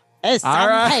want is All some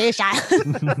right. patience.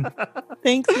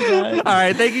 Thanks, you guys. All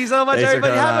right. Thank you so much, Thanks for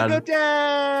everybody. coming Have a on. good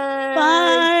day.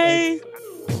 Bye.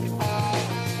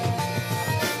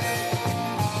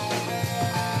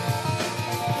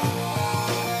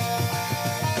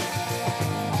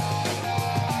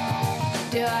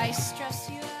 Do I stress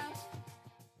you out?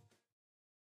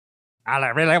 All I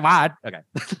really want. Okay.